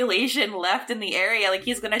population left in the area. Like,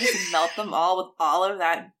 he's gonna just melt them all with all of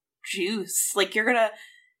that juice. Like, you're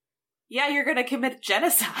gonna commit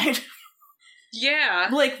genocide. Yeah.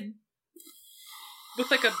 Like,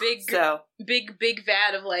 with like a big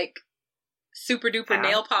vat of like super duper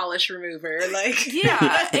nail polish remover, like.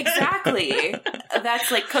 Yeah, exactly.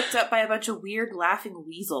 That's like cooked up by a bunch of weird laughing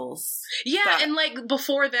weasels. Yeah, and like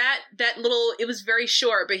before that little, it was very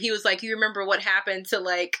short, but he was like, you remember what happened to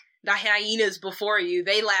like the hyenas before you?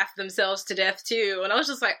 They laughed themselves to death too. And I was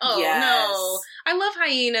just like, oh no, I love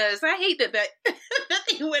hyenas. I hate that that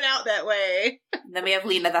they went out that way. And then we have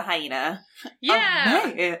Lena the hyena.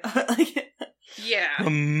 Yeah. Yeah. Oh,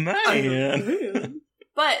 man.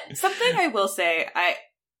 But something I will say,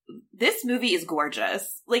 this movie is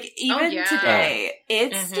gorgeous. Like, even today,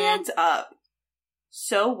 it stands up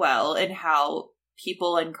so well in how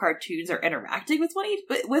people in cartoons are interacting with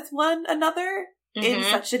one another in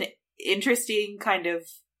such an interesting kind of,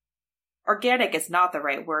 organic is not the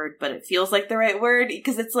right word, but it feels like the right word,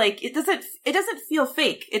 because it's like, it doesn't feel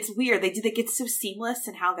fake. It's weird. They get so seamless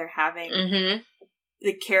in how they're having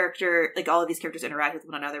the character, like all of these characters interact with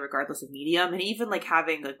one another regardless of medium, and even like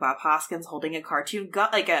having like Bob Hoskins holding a cartoon gun,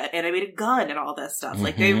 like an animated gun and all this stuff.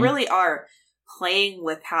 Like, they really are playing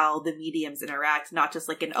with how the mediums interact, not just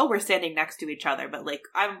like we're standing next to each other, but like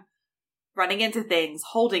I'm running into things,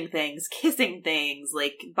 holding things, kissing things.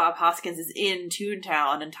 Like, Bob Hoskins is in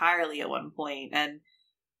Toontown entirely at one point, and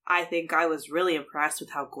I think I was really impressed with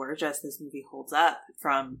how gorgeous this movie holds up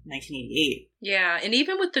from 1988. Yeah, and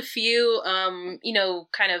even with the few,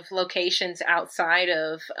 kind of locations outside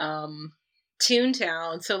of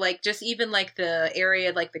Toontown, so like just even like the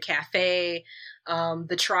area, like the cafe,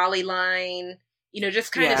 the trolley line,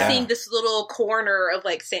 just kind of seeing this little corner of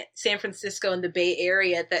like San Francisco and the Bay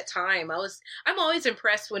Area at that time. I'm always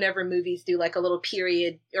impressed whenever movies do like a little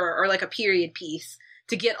period or like a period piece,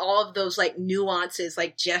 to get all of those like nuances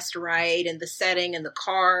like just right, and the setting and the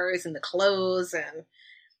cars and the clothes, and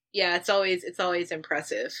it's always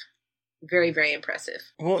impressive. Very, very impressive.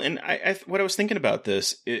 Well, and what I was thinking about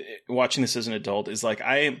this, watching this as an adult, is like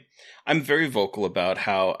I'm very vocal about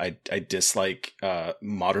how I dislike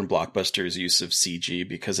modern blockbusters' use of CG,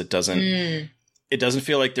 because it doesn't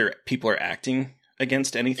feel like people are acting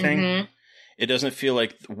against anything. It doesn't feel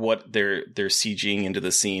like what they're CGing into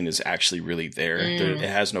the scene is actually really there. It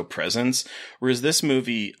has no presence. Whereas this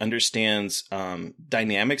movie understands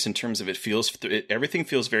dynamics in terms of everything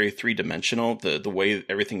feels very three-dimensional. The way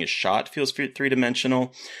everything is shot feels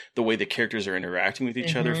three-dimensional. The way the characters are interacting with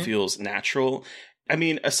each other feels natural. I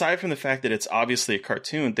mean, aside from the fact that it's obviously a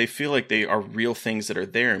cartoon, they feel like they are real things that are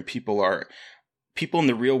there, and people in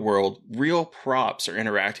the real world, real props are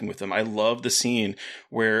interacting with them. I love the scene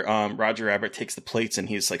where Roger Rabbit takes the plates and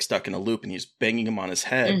he's like stuck in a loop and he's banging them on his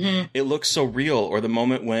head. It looks so real. Or the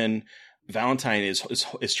moment when Valentine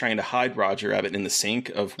is trying to hide Roger Rabbit in the sink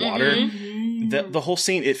of water. The whole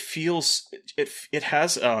scene, it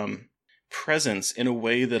has presence in a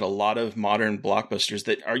way that a lot of modern blockbusters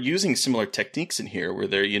that are using similar techniques in here, where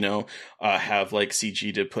they're, have like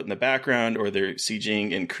CG to put in the background, or they're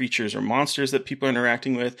CGing in creatures or monsters that people are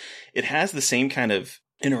interacting with. It has the same kind of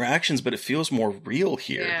interactions, but it feels more real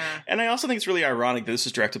here. Yeah. And I also think it's really ironic that this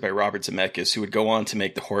was directed by Robert Zemeckis, who would go on to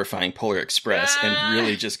make the horrifying Polar Express and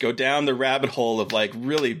really just go down the rabbit hole of like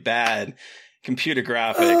really bad computer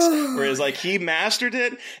graphics, whereas like he mastered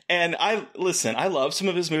it. And I love some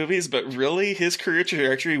of his movies, but really his career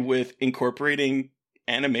trajectory with incorporating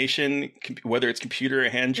animation, whether it's computer or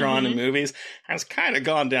hand-drawn in movies, has kind of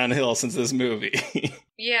gone downhill since this movie.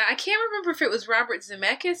 Yeah, I can't remember if it was Robert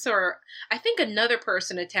Zemeckis or I think another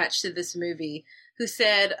person attached to this movie who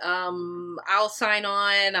said, I'll sign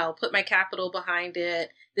on, I'll put my capital behind it.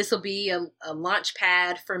 This will be a launch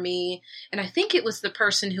pad for me. And I think it was the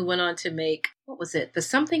person who went on to make, what was it? The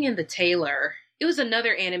Something in the Tailor. It was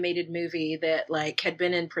another animated movie that like had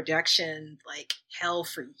been in production like hell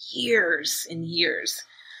for years and years.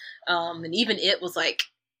 And even it was like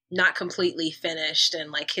not completely finished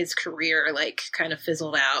and like his career like kind of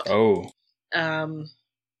fizzled out. Oh.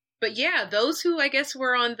 But yeah, those who I guess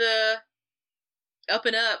were on the up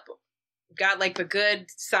and up got like the good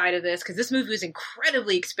side of this because this movie was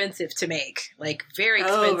incredibly expensive to make. Like very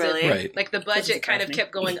expensive. Really? Right. Like the budget kind of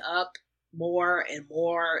kept going up more and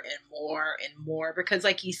more and more and more because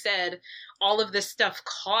like you said, all of this stuff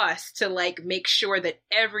cost to like make sure that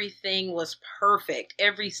everything was perfect,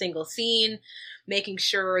 every single scene, making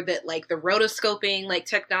sure that like the rotoscoping like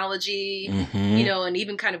technology, you know, and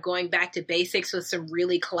even kind of going back to basics with some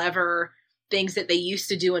really clever things that they used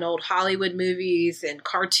to do in old Hollywood movies and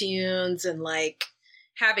cartoons and like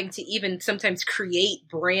having to even sometimes create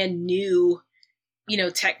brand new, you know,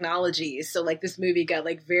 technologies. So like this movie got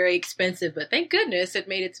like very expensive, but thank goodness it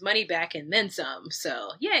made its money back and then some. So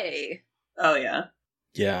yay. Oh yeah.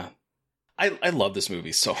 Yeah. I love this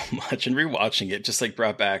movie so much, and rewatching it just like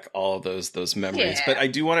brought back all of those memories. Yeah. But I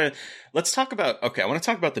do want to, I want to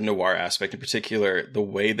talk about the noir aspect, in particular, the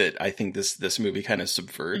way that I think this movie kind of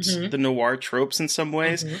subverts the noir tropes in some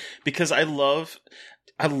ways, because I love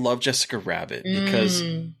Jessica Rabbit because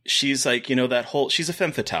she's like, you know, she's a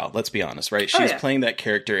femme fatale, let's be honest, right? She's playing that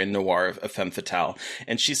character in noir of a femme fatale.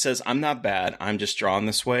 And she says, I'm not bad. I'm just drawn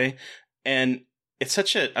this way. And it's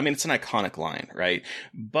it's an iconic line, right?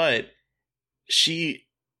 But she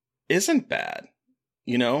isn't bad,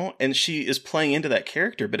 you know, and she is playing into that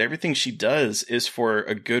character, but everything she does is for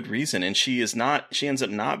a good reason. And she ends up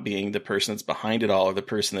not being the person that's behind it all or the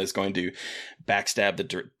person that's going to backstab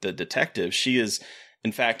the detective. She is,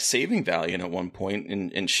 in fact, saving Valiant at one point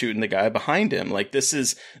and shooting the guy behind him. Like this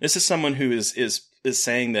is someone who is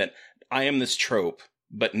saying that I am this trope,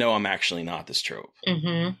 but no, I'm actually not this trope.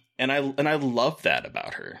 And I love that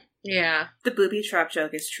about her. Yeah. The booby trap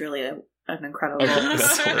joke is truly an incredible.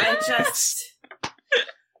 That's hilarious.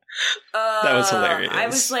 That was hilarious. I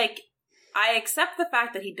was like, I accept the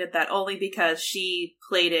fact that he did that only because she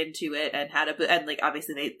played into it and had and like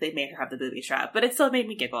obviously they made her have the booby trap, but it still made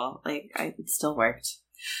me giggle. Like it still worked.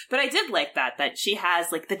 But I did like that she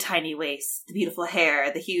has like the tiny waist, the beautiful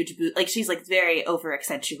hair, the huge boot. Like she's like very over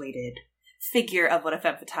accentuated figure of what a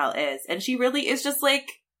femme fatale is, and she really is just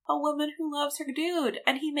like a woman who loves her dude,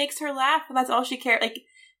 and he makes her laugh, and that's all she cares. Like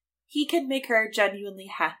he can make her genuinely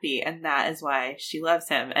happy, and that is why she loves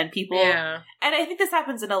him. And people, and I think this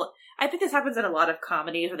happens in a lot of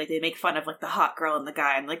comedies where like they make fun of like the hot girl and the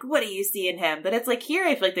guy, and like, what do you see in him? But it's like here,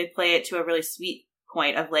 I feel like they play it to a really sweet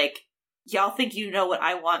point of like, y'all think you know what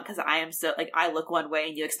I want because I am so like I look one way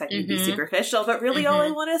and you expect me to be superficial, but really all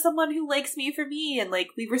I want is someone who likes me for me, and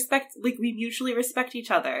like we mutually respect each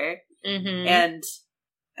other, and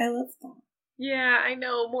I love that. Yeah, I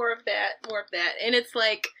know more of that, and it's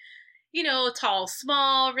like, you know, tall,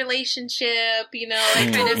 small relationship, you know,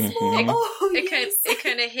 it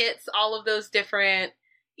kind of hits all of those different,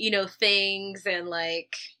 you know, things. And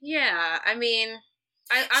like, yeah, I mean,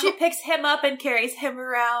 she picks him up and carries him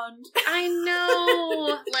around. I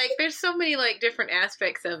know, like there's so many like different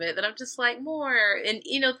aspects of it that I'm just like more, and,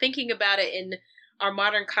 you know, thinking about it in our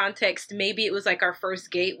modern context, maybe it was like our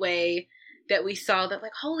first gateway that we saw that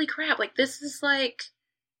like, holy crap, like this is like,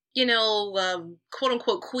 you know, quote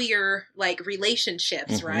unquote queer like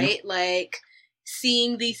relationships, right? Like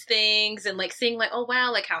seeing these things and like seeing like, oh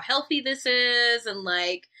wow, like how healthy this is, and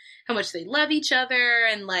like how much they love each other,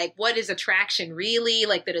 and like what is attraction really,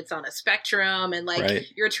 like that it's on a spectrum, and like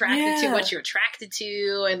you're attracted to what you're attracted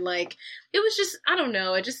to, and like it was just, I don't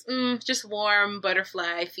know, it just warm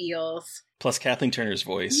butterfly feels. Plus Kathleen Turner's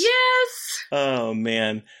voice. Yes. Oh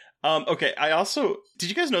man. Okay, did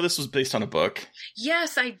you guys know this was based on a book?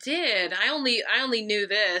 Yes, I did. I only knew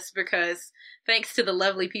this because thanks to the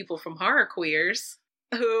lovely people from Horror Queers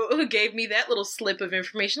who gave me that little slip of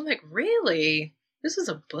information. I'm like, really? This is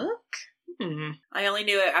a book? I only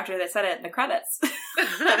knew it after they said it in the credits.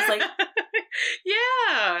 I was like,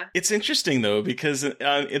 Yeah. It's interesting though, because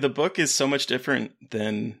the book is so much different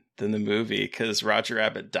than the movie, because Roger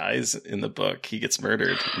Rabbit dies in the book. He gets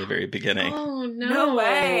murdered in the very beginning. Oh, no. No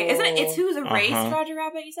way. Isn't it? It's Who's Erased Uh-huh. Roger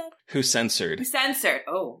Rabbit, you said? Who's censored. Who's censored.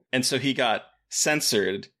 Oh. And so he got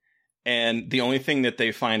censored, and the only thing that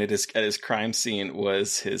they find at his crime scene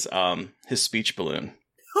was his speech balloon.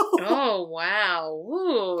 Oh, wow.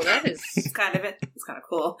 Ooh, that is... It's kind of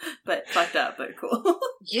cool, but fucked up, but cool.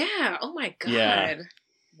 Yeah. Oh, my God. Yeah.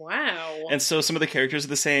 Wow. And so some of the characters are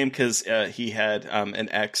the same, because he had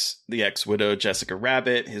the ex-widow Jessica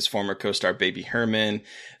Rabbit, his former co-star Baby Herman.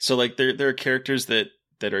 So like there are characters that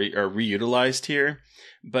are reutilized here.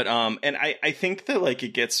 But and I think that like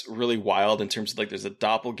it gets really wild in terms of like there's a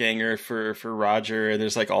doppelganger for Roger.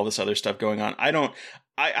 There's like all this other stuff going on.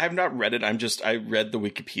 I've not read it. I read the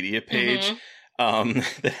Wikipedia page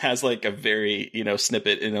that has like a very,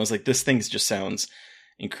 snippet, and I was like, this thing just sounds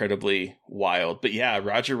incredibly wild. But yeah,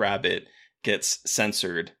 Roger Rabbit gets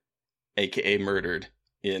censored, aka murdered,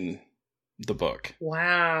 in the book.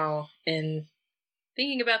 Wow. And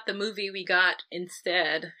thinking about the movie we got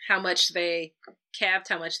instead, how much they capped,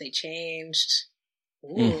 how much they changed.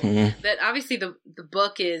 Ooh. Mm-hmm. That obviously the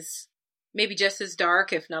book is maybe just as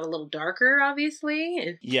dark, if not a little darker,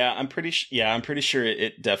 obviously. Yeah, I'm pretty sure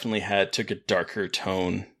it definitely took a darker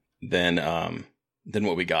tone than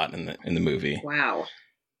what we got in the movie. Wow.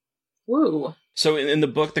 Woo. So in the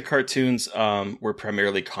book, the cartoons were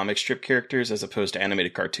primarily comic strip characters as opposed to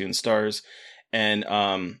animated cartoon stars. And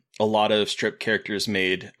a lot of strip characters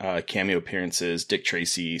made cameo appearances: Dick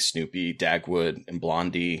Tracy, Snoopy, Dagwood, and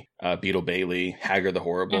Blondie, Beetle Bailey, Hagar the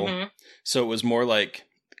Horrible. Mm-hmm. So it was more like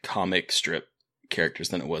comic strip characters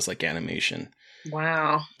than it was like animation.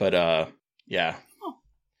 Wow. But yeah.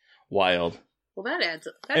 Wild. Well, that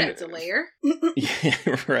adds a layer.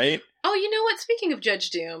 Yeah, right? Oh, you know what? Speaking of Judge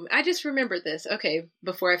Doom, I just remembered this. Okay,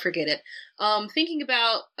 before I forget it. Thinking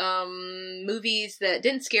about movies that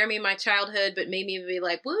didn't scare me in my childhood, but made me be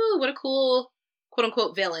like, woo, what a cool,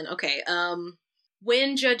 quote-unquote, villain. Okay,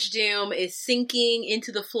 when Judge Doom is sinking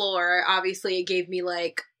into the floor, obviously it gave me,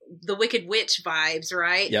 like, the Wicked Witch vibes,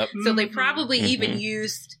 right? Yep. So they probably even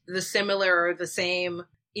used the similar or the same...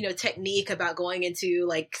 technique about going into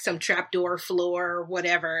like some trapdoor floor or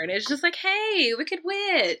whatever. And it's just like, hey, Wicked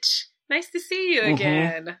Witch, nice to see you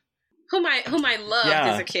again. Whom I loved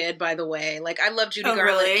as a kid, by the way. Like I love Judy Garland,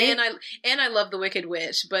 really? and I love the Wicked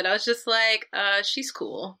Witch, but I was just like, she's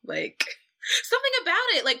cool. Like something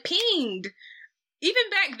about it like pinged. Even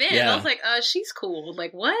back then, I was like, she's cool.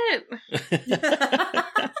 Like what?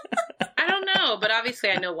 I don't know, but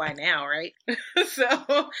obviously I know why now, right?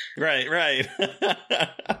 So Right.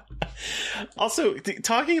 Also,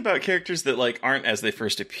 talking about characters that like aren't as they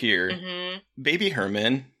first appear, Baby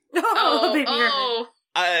Herman. Baby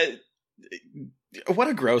Herman. What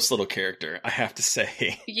a gross little character, I have to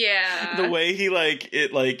say. Yeah. The way he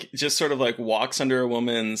just sort of like walks under a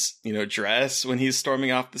woman's, dress when he's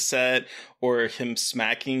storming off the set, or him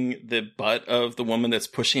smacking the butt of the woman that's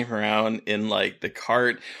pushing him around in like the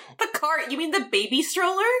cart. The cart? You mean the baby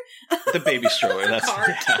stroller? The baby stroller. That's cart.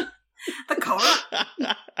 Yeah. The cart.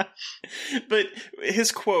 But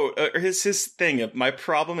his quote, or his thing of, my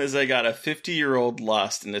problem is I got a 50-year-old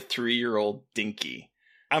lust and a 3-year-old dinky.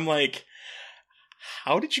 I'm like,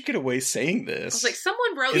 how did you get away saying this? I was like,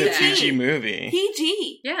 someone wrote in that. a PG movie.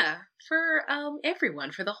 PG. Yeah. For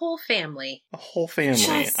everyone, for the whole family. A whole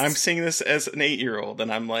family. I'm seeing this as an 8-year-old,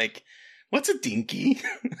 and I'm like, what's a dinky?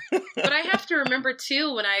 But I have to remember,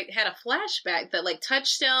 too, when I had a flashback that, like,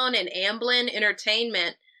 Touchstone and Amblin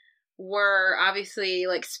Entertainment were obviously,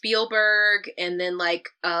 like, Spielberg, and then, like,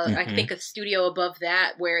 I think a studio above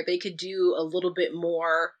that where they could do a little bit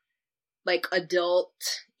more, like,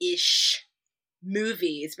 adult-ish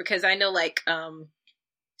movies. Because I know, like,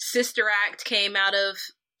 Sister Act came out of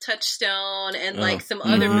Touchstone, and like some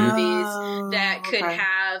other movies that could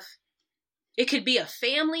have, it could be a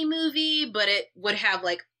family movie, but it would have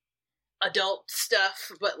like adult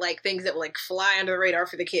stuff, but like things that would like fly under the radar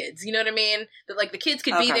for the kids. You know what I mean? That like the kids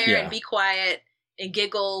could be there and be quiet and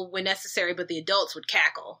giggle when necessary, but the adults would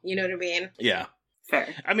cackle. You know what I mean? Yeah. Fair.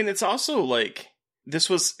 I mean, it's also like, this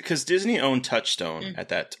was because Disney owned Touchstone at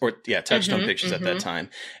that, Touchstone Pictures at that time.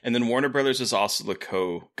 And then Warner Brothers was also the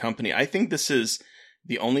co-company. I think this is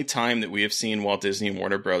the only time that we have seen Walt Disney and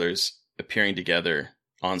Warner Brothers appearing together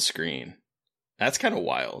on screen. That's kind of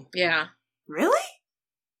wild. Yeah. Really?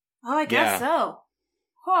 Oh, I guess so.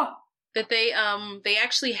 Huh. That they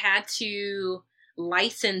actually had to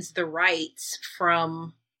license the rights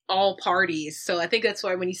from all parties. So I think that's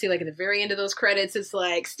why when you see like at the very end of those credits, it's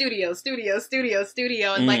like studio,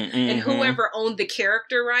 and like and whoever owned the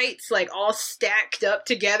character rights, like all stacked up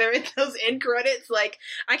together in those end credits. Like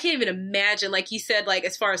I can't even imagine, like you said, like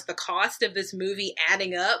as far as the cost of this movie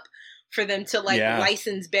adding up for them to like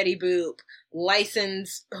license Betty Boop,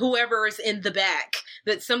 license whoever's in the back,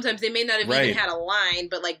 that sometimes they may not have even had a line,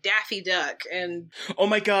 but like Daffy Duck and oh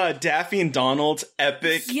my god, Daffy and Donald's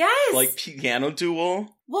epic like piano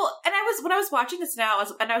duel. Well, and when I was watching this now, I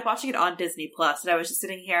was watching it on Disney Plus, and I was just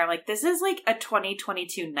sitting here, I'm like, this is like a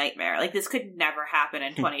 2022 nightmare. Like, this could never happen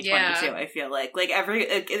in 2022, I feel like. Like,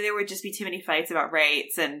 there would just be too many fights about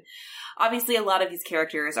rights, and obviously a lot of these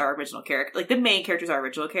characters are original characters. Like, the main characters are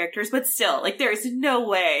original characters, but still, like, there is no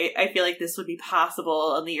way I feel like this would be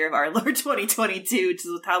possible in the year of our Lord 2022, just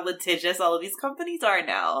with how litigious all of these companies are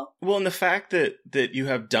now. Well, and the fact that you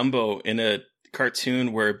have Dumbo in a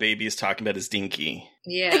cartoon where a baby is talking about his dinky.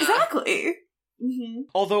 Yeah. Exactly. Mm-hmm.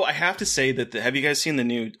 Although I have to say that have you guys seen the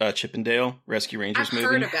new Chippendale Rescue Rangers movie?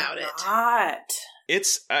 I've heard about it. Not.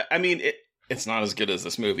 It's, I mean, it's not as good as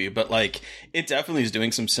this movie, but like it definitely is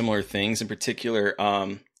doing some similar things. In particular,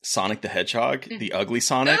 Sonic the Hedgehog, the ugly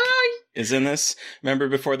Sonic, is in this. Remember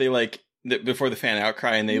before they before the fan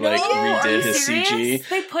outcry and they redid his CG?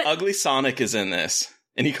 Ugly Sonic is in this.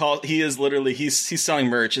 And he's selling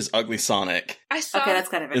merch as Ugly Sonic. That's kind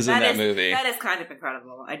of that movie. That is kind of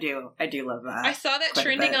incredible. I do love that. I saw that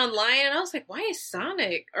trending online, and I was like, "Why is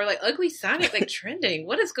Sonic or like Ugly Sonic like trending?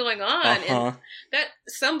 What is going on?" And that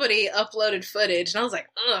somebody uploaded footage, and I was like,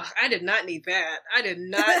 "Ugh, I did not need that. I did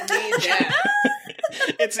not need that."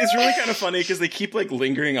 It's really kind of funny because they keep like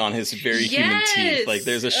lingering on his very human teeth. Like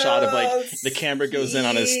there's a shot of like the camera goes in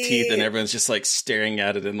on his teeth and everyone's just like staring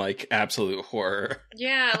at it in like absolute horror.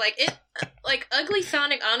 Yeah, like Ugly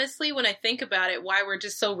Sonic, honestly, when I think about it, why we're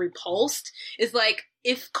just so repulsed is like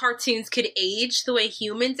if cartoons could age the way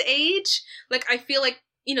humans age, like I feel like,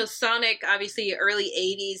 you know, Sonic, obviously early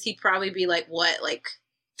 80s, he'd probably be like what, like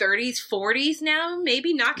 30s, 40s now,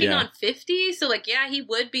 maybe knocking on 50. So like, yeah, he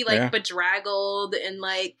would be like bedraggled and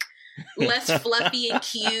like less fluffy and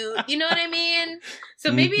cute. You know what I mean?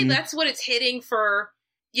 So maybe that's what it's hitting for,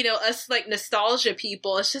 you know, us like nostalgia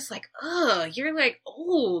people. It's just like, ugh, you're like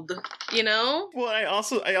old, you know? Well, I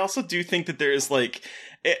also do think that there is like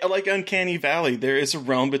Uncanny Valley, there is a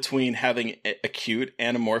realm between having a cute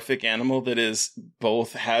anamorphic animal that is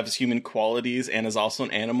both has human qualities and is also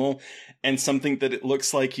an animal, and something that it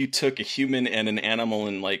looks like you took a human and an animal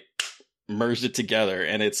and like merged it together,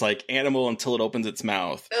 and it's like animal until it opens its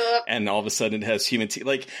mouth, and all of a sudden it has human teeth.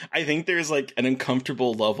 Like, I think there's like an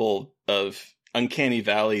uncomfortable level of Uncanny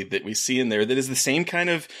Valley that we see in there that is the same kind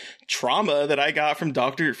of trauma that I got from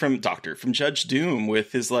Judge Doom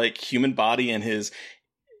with his like human body and his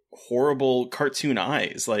horrible cartoon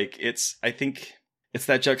eyes. Like I think it's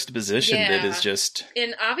that juxtaposition that is just.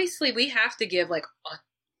 And obviously we have to give like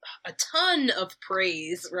a ton of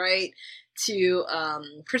praise, right, to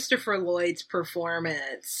Christopher Lloyd's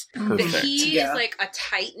performance. Perfect. That he is like a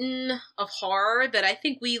titan of horror that I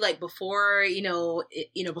think we like before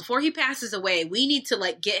he passes away, we need to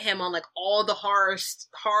like get him on like all the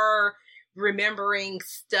horror remembering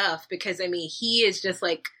stuff, because I mean he is just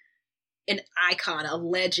like an icon, a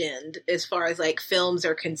legend as far as like films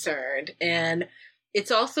are concerned. And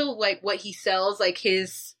it's also like what he sells, like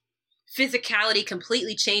his physicality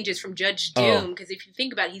completely changes from Judge Doom, because if you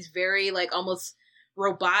think about it, he's very like almost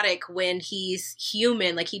robotic when he's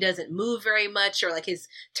human. Like he doesn't move very much, or like his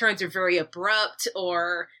turns are very abrupt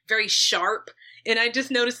or very sharp. And I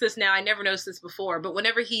just noticed this now. I never noticed this before, but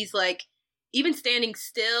whenever he's like even standing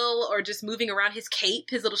still or just moving around, his cape,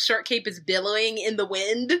 his little short cape is billowing in the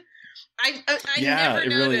wind. I never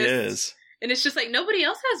noticed. Really is. And it's just like, nobody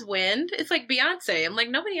else has wind. It's like Beyonce. I'm like,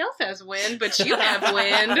 nobody else has wind, but you have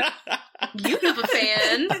wind. You have a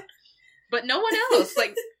fan, but no one else.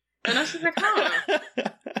 Like, and I was just like, huh.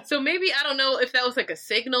 So maybe, I don't know if that was like a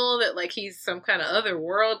signal that like he's some kind of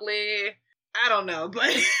otherworldly. I don't know.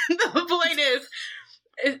 But the point is,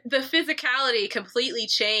 the physicality completely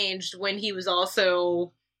changed when he was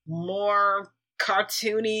also more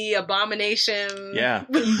cartoony abomination. Yeah.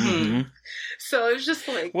 Mm-hmm. So it was just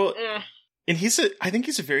like, well, and I think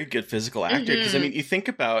he's a very good physical actor, because I mean, you think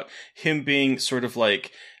about him being sort of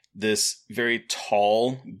like this very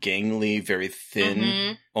tall, gangly, very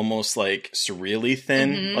thin, almost like surreally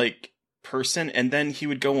thin, like person, and then he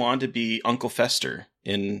would go on to be Uncle Fester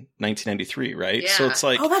in 1993, right? Yeah. So it's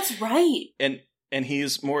like, oh, that's right. And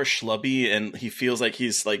he's more schlubby, and he feels like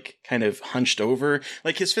he's like kind of hunched over.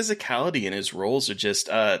 Like his physicality and his roles are just,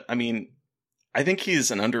 I mean, I think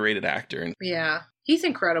he's an underrated actor. Yeah, he's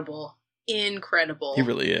incredible. incredible. He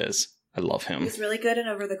really is. I love him. He's really good in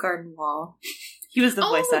Over the Garden Wall. He was the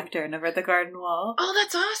voice actor in Over the Garden Wall. Oh,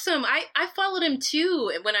 that's awesome. I followed him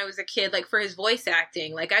too when I was a kid, like for his voice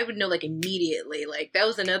acting. Like I would know like immediately. Like that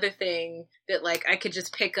was another thing that like I could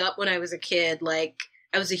just pick up when I was a kid. Like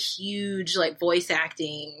I was a huge like voice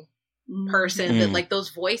acting person that like those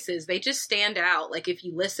voices, they just stand out. Like if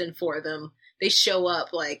you listen for them, they show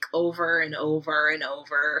up like over and over and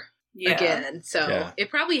over again. So it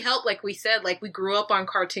probably helped, like we said, like we grew up on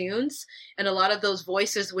cartoons and a lot of those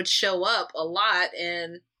voices would show up a lot,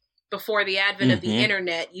 and before the advent of the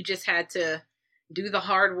internet, you just had to do the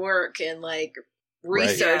hard work and like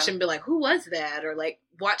research and be like, who was that? Or like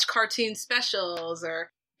watch cartoon specials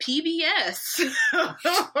or PBS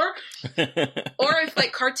or if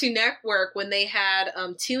like Cartoon Network, when they had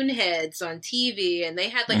Toonheads on TV, and they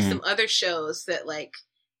had like some other shows that like,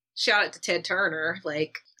 shout out to Ted Turner,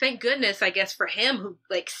 like thank goodness I guess for him, who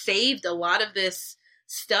like saved a lot of this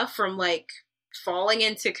stuff from like falling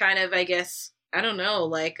into kind of, I guess, I don't know,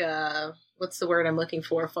 like what's the word I'm looking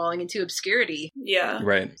for, falling into obscurity.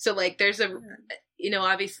 Right. So like there's a, you know,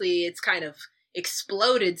 obviously it's kind of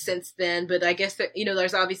exploded since then, but I guess that, you know,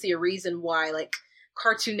 there's obviously a reason why like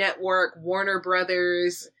Cartoon Network, Warner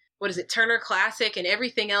Brothers, what is it, Turner Classic, and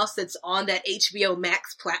everything else that's on that HBO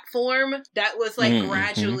Max platform, that was like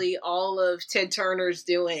gradually all of Ted Turner's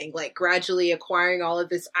doing, like gradually acquiring all of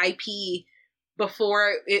this IP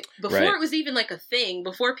before it was even like a thing,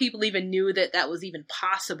 before people even knew that that was even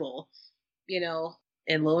possible, you know.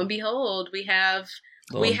 And lo and behold, we have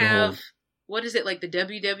what is it, like the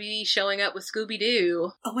WWE showing up with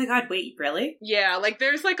Scooby-Doo? Oh my god, wait, really? Yeah, like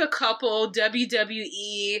there's like a couple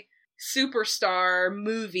WWE superstar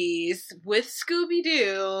movies with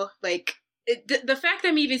Scooby-Doo. Like, the fact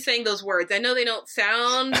I'm even saying those words, I know they don't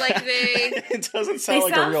sound like they... It doesn't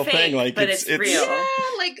sound like a real fake, thing. Like but it's real. Yeah,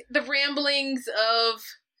 like the ramblings of,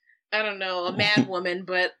 I don't know, a mad woman,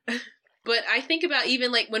 but I think about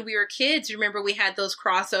even like when we were kids, remember we had those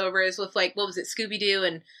crossovers with like, what was it, Scooby-Doo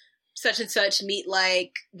and such meet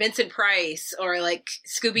like Vincent Price, or like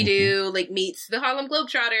Scooby-Doo like meets the Harlem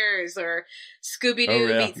Globetrotters, or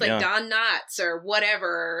Scooby-Doo meets like Don Knotts or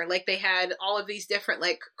whatever. Like they had all of these different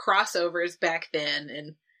like crossovers back then.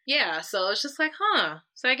 And yeah, so it's just like,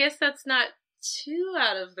 so I guess that's not too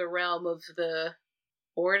out of the realm of the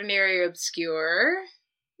ordinary or obscure.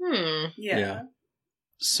 Yeah.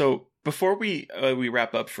 So before we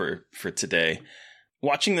wrap up for today,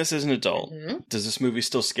 watching this as an adult, does this movie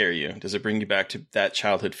still scare you? Does it bring you back to that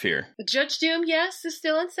childhood fear? Judge Doom, yes, is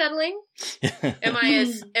still unsettling. Am I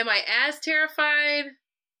as terrified?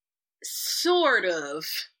 Sort of.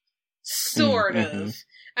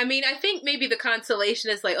 I mean, I think maybe the consolation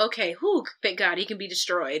is like, okay, thank God he can be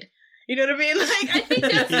destroyed. You know what I mean? Like, I think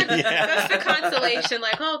that's the consolation.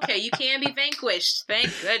 Like, okay, you can be vanquished. Thank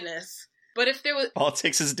goodness. But if there was... all it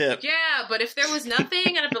takes is dip. Yeah, but if there was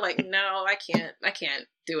nothing, I'd be like, no, I can't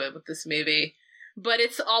do it with this movie. But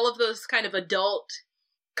it's all of those kind of adult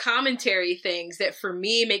commentary things that, for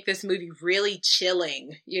me, make this movie really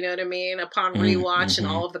chilling. You know what I mean? Upon rewatch and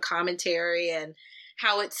all of the commentary, and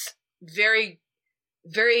how it's very,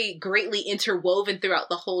 very greatly interwoven throughout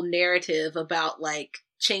the whole narrative about, like,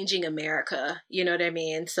 changing America. You know what I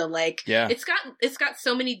mean? So, like, it's got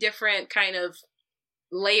so many different kind of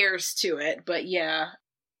layers to it, but yeah,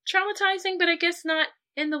 traumatizing, but I guess not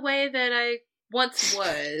in the way that I once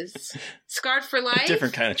was. Scarred for life. A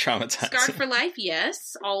different kind of traumatizing. Scarred for life,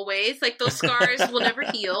 yes, always. Like, those scars will never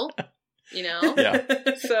heal, you know? Yeah.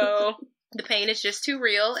 So, the pain is just too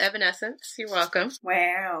real. Evanescence, you're welcome.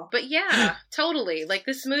 Wow. But yeah, totally. Like,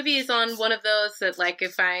 this movie is on one of those that, like,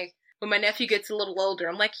 when my nephew gets a little older,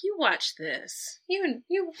 I'm like, you watch this. You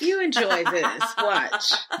enjoy this.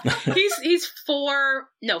 Watch. He's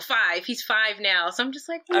 5. He's 5 now. So I'm just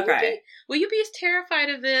like, will you be as terrified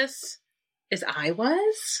of this as I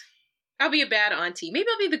was? I'll be a bad auntie. Maybe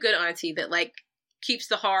I'll be the good auntie that like keeps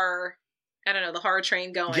the horror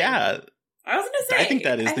train going. Yeah. I was gonna say, I think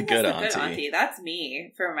that is the good auntie. That's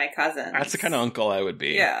me for my cousins. That's the kind of uncle I would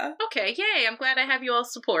be. Yeah. Okay, yay. I'm glad I have you all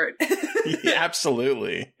support. Yeah,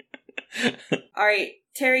 absolutely. All right,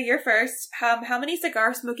 Terry, you're first. How many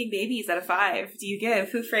cigar-smoking babies out of 5 do you give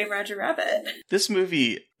Who Framed Roger Rabbit? This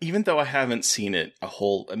movie, even though I haven't seen it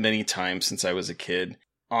many times since I was a kid,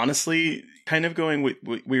 honestly, kind of going with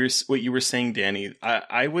what you were saying, Dani,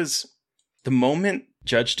 I was, the moment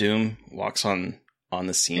Judge Doom walks on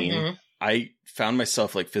the scene, I found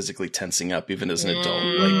myself like physically tensing up even as an adult.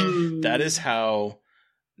 Like that is how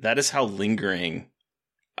lingering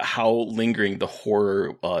how lingering the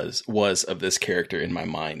horror was of this character in my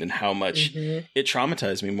mind, and how much it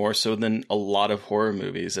traumatized me, more so than a lot of horror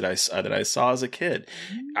movies that I saw as a kid.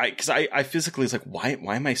 Because I physically was like, why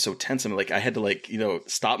am I so tense? I'm like, I had to like, you know,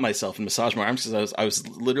 stop myself and massage my arms, because I was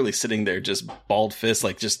literally sitting there just bald fist,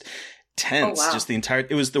 like just tense. Oh, wow. Just the entire,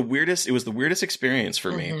 it was the weirdest experience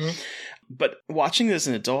for me. But watching this as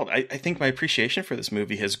an adult, I think my appreciation for this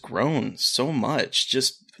movie has grown so much.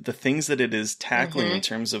 Just the things that it is tackling in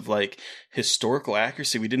terms of like historical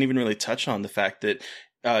accuracy. We didn't even really touch on the fact that,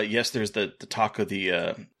 yes, there's the talk of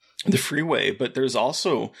the freeway, but there's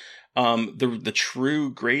also the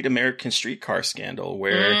true Great American Streetcar Scandal,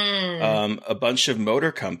 where a bunch of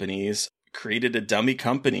motor companies created a dummy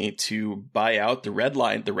company to buy out the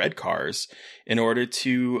red cars, in order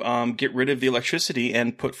to get rid of the electricity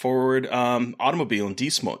and put forward automobile and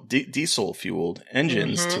diesel fueled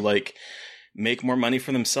engines to like make more money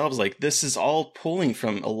for themselves. Like, this is all pulling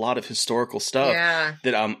from a lot of historical stuff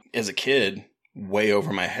that as a kid, way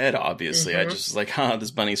over my head, obviously. I just was like,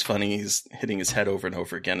 this bunny's funny. He's hitting his head over and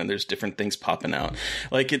over again, and there's different things popping out.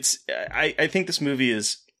 Like, I think this movie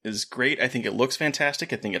is great. I think it looks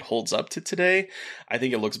fantastic. I think it holds up to today. I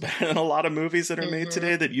think it looks better than a lot of movies that are made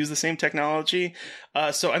today that use the same technology.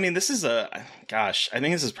 So, I mean, this is I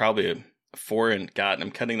think this is probably a 4 and, God,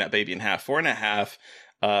 I'm cutting that baby in half.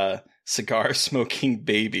 4.5 cigar smoking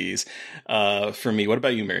babies for me. What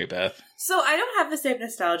about you, Mary Beth? So I don't have the same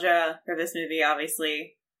nostalgia for this movie,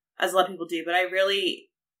 obviously, as a lot of people do, but I really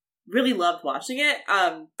loved watching it.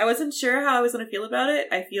 I wasn't sure how I was going to feel about it.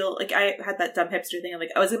 I feel like I had that dumb hipster thing. I'm like,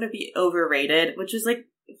 I was going to be overrated, which is like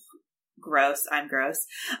gross. I'm gross.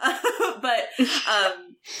 But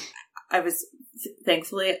I was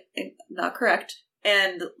thankfully not correct.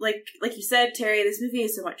 And like you said, Terry, this movie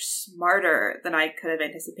is so much smarter than I could have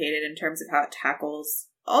anticipated in terms of how it tackles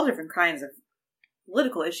all different kinds of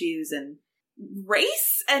political issues and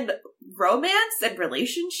race and romance and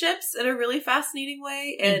relationships in a really fascinating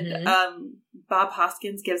way. And Bob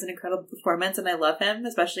Hoskins gives an incredible performance, and I love him,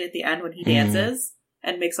 especially at the end when he dances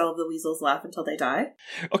and makes all of the weasels laugh until they die.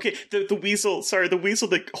 Okay, the weasel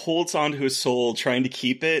that holds on to his soul trying to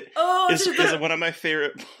keep it is one of my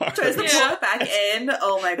favorite parts. Tries to pull it back in.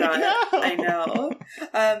 Oh my god. I know.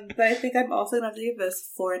 But I think I'm also going to have to give this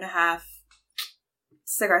 4.5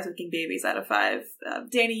 cigar smoking babies out of 5.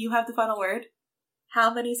 Dani, you have the final word.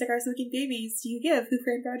 How many cigar smoking babies do you give Who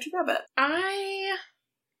Framed Roger Rabbit?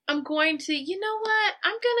 I'm going to, you know what?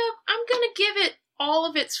 I'm gonna give it all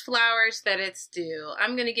of its flowers that it's due.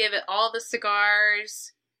 I'm gonna give it all the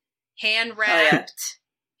cigars, hand wrapped,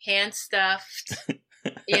 hand stuffed.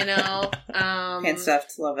 You know, hand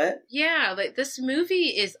stuffed, love it. Yeah, like this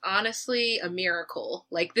movie is honestly a miracle.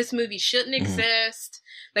 Like, this movie shouldn't exist.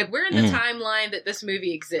 Like, we're in the timeline that this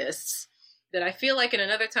movie exists. That I feel like in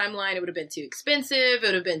another timeline it would have been too expensive, it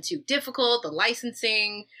would have been too difficult, the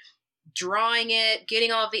licensing, drawing it,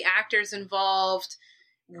 getting all of the actors involved,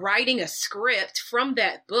 writing a script from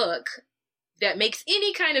that book that makes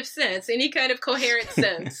any kind of sense, any kind of coherent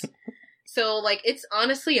sense. So, like, it's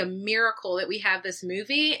honestly a miracle that we have this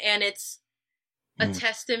movie, and it's a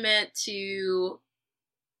testament to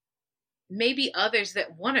maybe others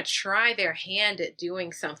that want to try their hand at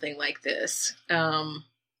doing something like this.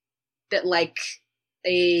 That, like,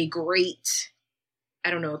 a great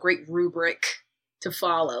rubric to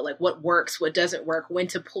follow. Like, what works, what doesn't work, when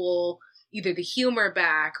to pull either the humor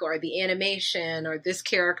back or the animation or this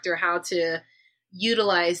character, how to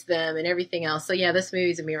utilize them and everything else. So yeah, this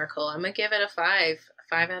movie's a miracle. I'm gonna give it a 5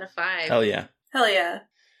 out of 5. Hell yeah.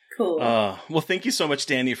 Cool. Well, thank you so much,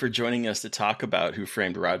 Dani, for joining us to talk about Who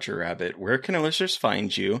Framed Roger Rabbit. Where can our listeners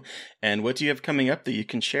find you, and what do you have coming up that you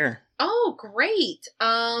can share? Oh, great.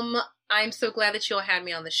 I'm so glad that you all had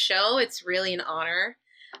me on the show. It's really an honor.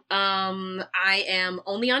 I am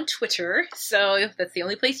only on Twitter, so that's the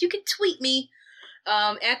only place you can tweet me.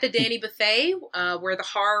 At the Dani Bethea, where the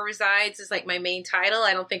horror resides is like my main title.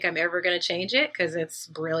 I don't think I'm ever going to change it because it's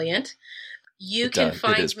brilliant. You can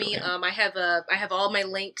find me. I have all my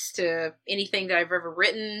links to anything that I've ever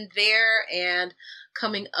written there. And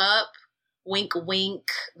coming up, wink wink,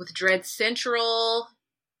 with Dread Central,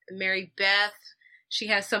 Mary Beth, she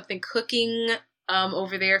has something cooking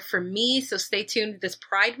over there for me. So stay tuned this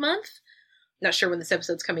Pride Month. Not sure when this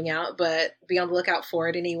episode's coming out, but be on the lookout for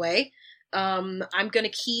it anyway. I'm going to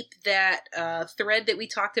keep that thread that we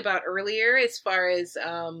talked about earlier as far as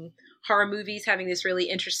horror movies having this really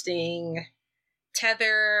interesting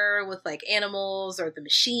tether with like animals or the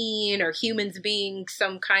machine or humans being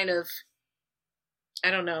some kind of,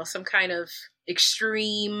 I don't know, some kind of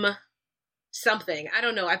extreme something. I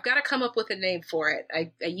don't know. I've got to come up with a name for it.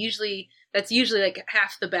 That's usually like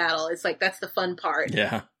half the battle. It's like, that's the fun part.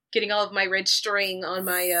 Yeah. Getting all of my red string on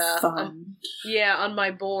my, on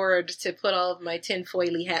my board to put all of my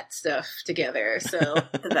tinfoily hat stuff together. So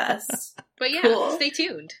The best. But yeah, Cool. Stay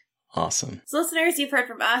tuned. Awesome. So listeners, you've heard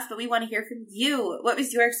from us, but we want to hear from you. What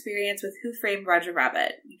was your experience with Who Framed Roger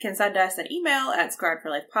Rabbit? You can send us an email at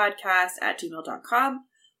scarredforlifepodcast@gmail.com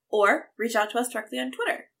or reach out to us directly on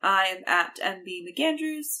Twitter. I am at MB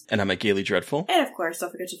McAndrews. And I'm at Gaily Dreadful. And of course,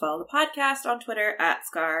 don't forget to follow the podcast on Twitter at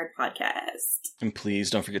Scarred Podcast. And please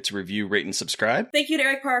don't forget to review, rate, and subscribe. Thank you to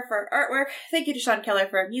Eric Parr for our artwork. Thank you to Sean Keller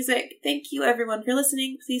for our music. Thank you everyone for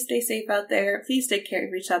listening. Please stay safe out there. Please take care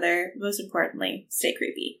of each other. Most importantly, stay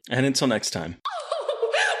creepy. And until next time.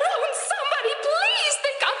 Won't somebody please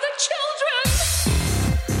think of the children?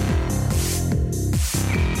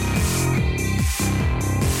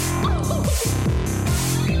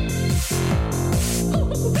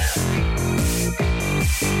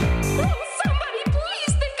 Somebody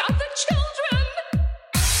please think of the children.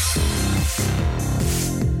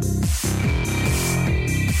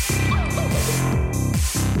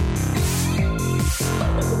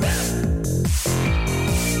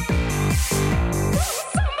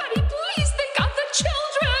 Somebody please think of the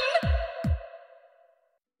children.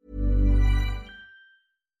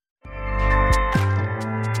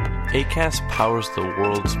 Acast powers the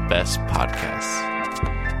world's best podcasts.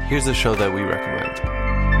 Here's a show that we recommend.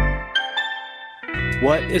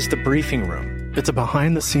 What is the briefing room? It's a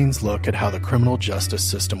behind-the-scenes look at how the criminal justice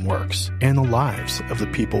system works and the lives of the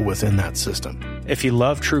people within that system. If you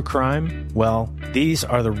love true crime, well, these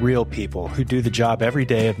are the real people who do the job every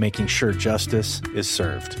day of making sure justice is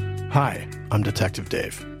served. Hi, I'm Detective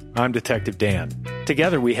Dave. I'm Detective Dan.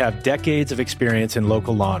 Together we have decades of experience in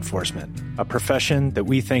local law enforcement, a profession that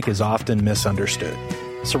we think is often misunderstood.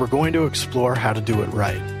 So we're going to explore how to do it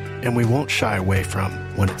right, and we won't shy away from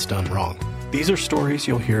when it's done wrong. These are stories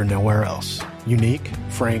you'll hear nowhere else. Unique,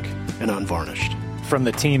 frank, and unvarnished. From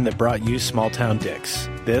the team that brought you Small Town Dicks,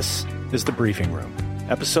 this is The Briefing Room.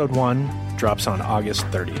 Episode 1 drops on August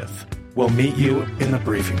 30th. We'll meet you in the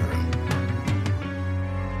briefing room.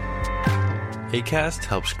 Acast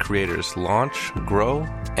helps creators launch, grow,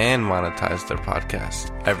 and monetize their podcasts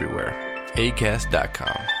everywhere.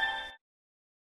 Acast.com.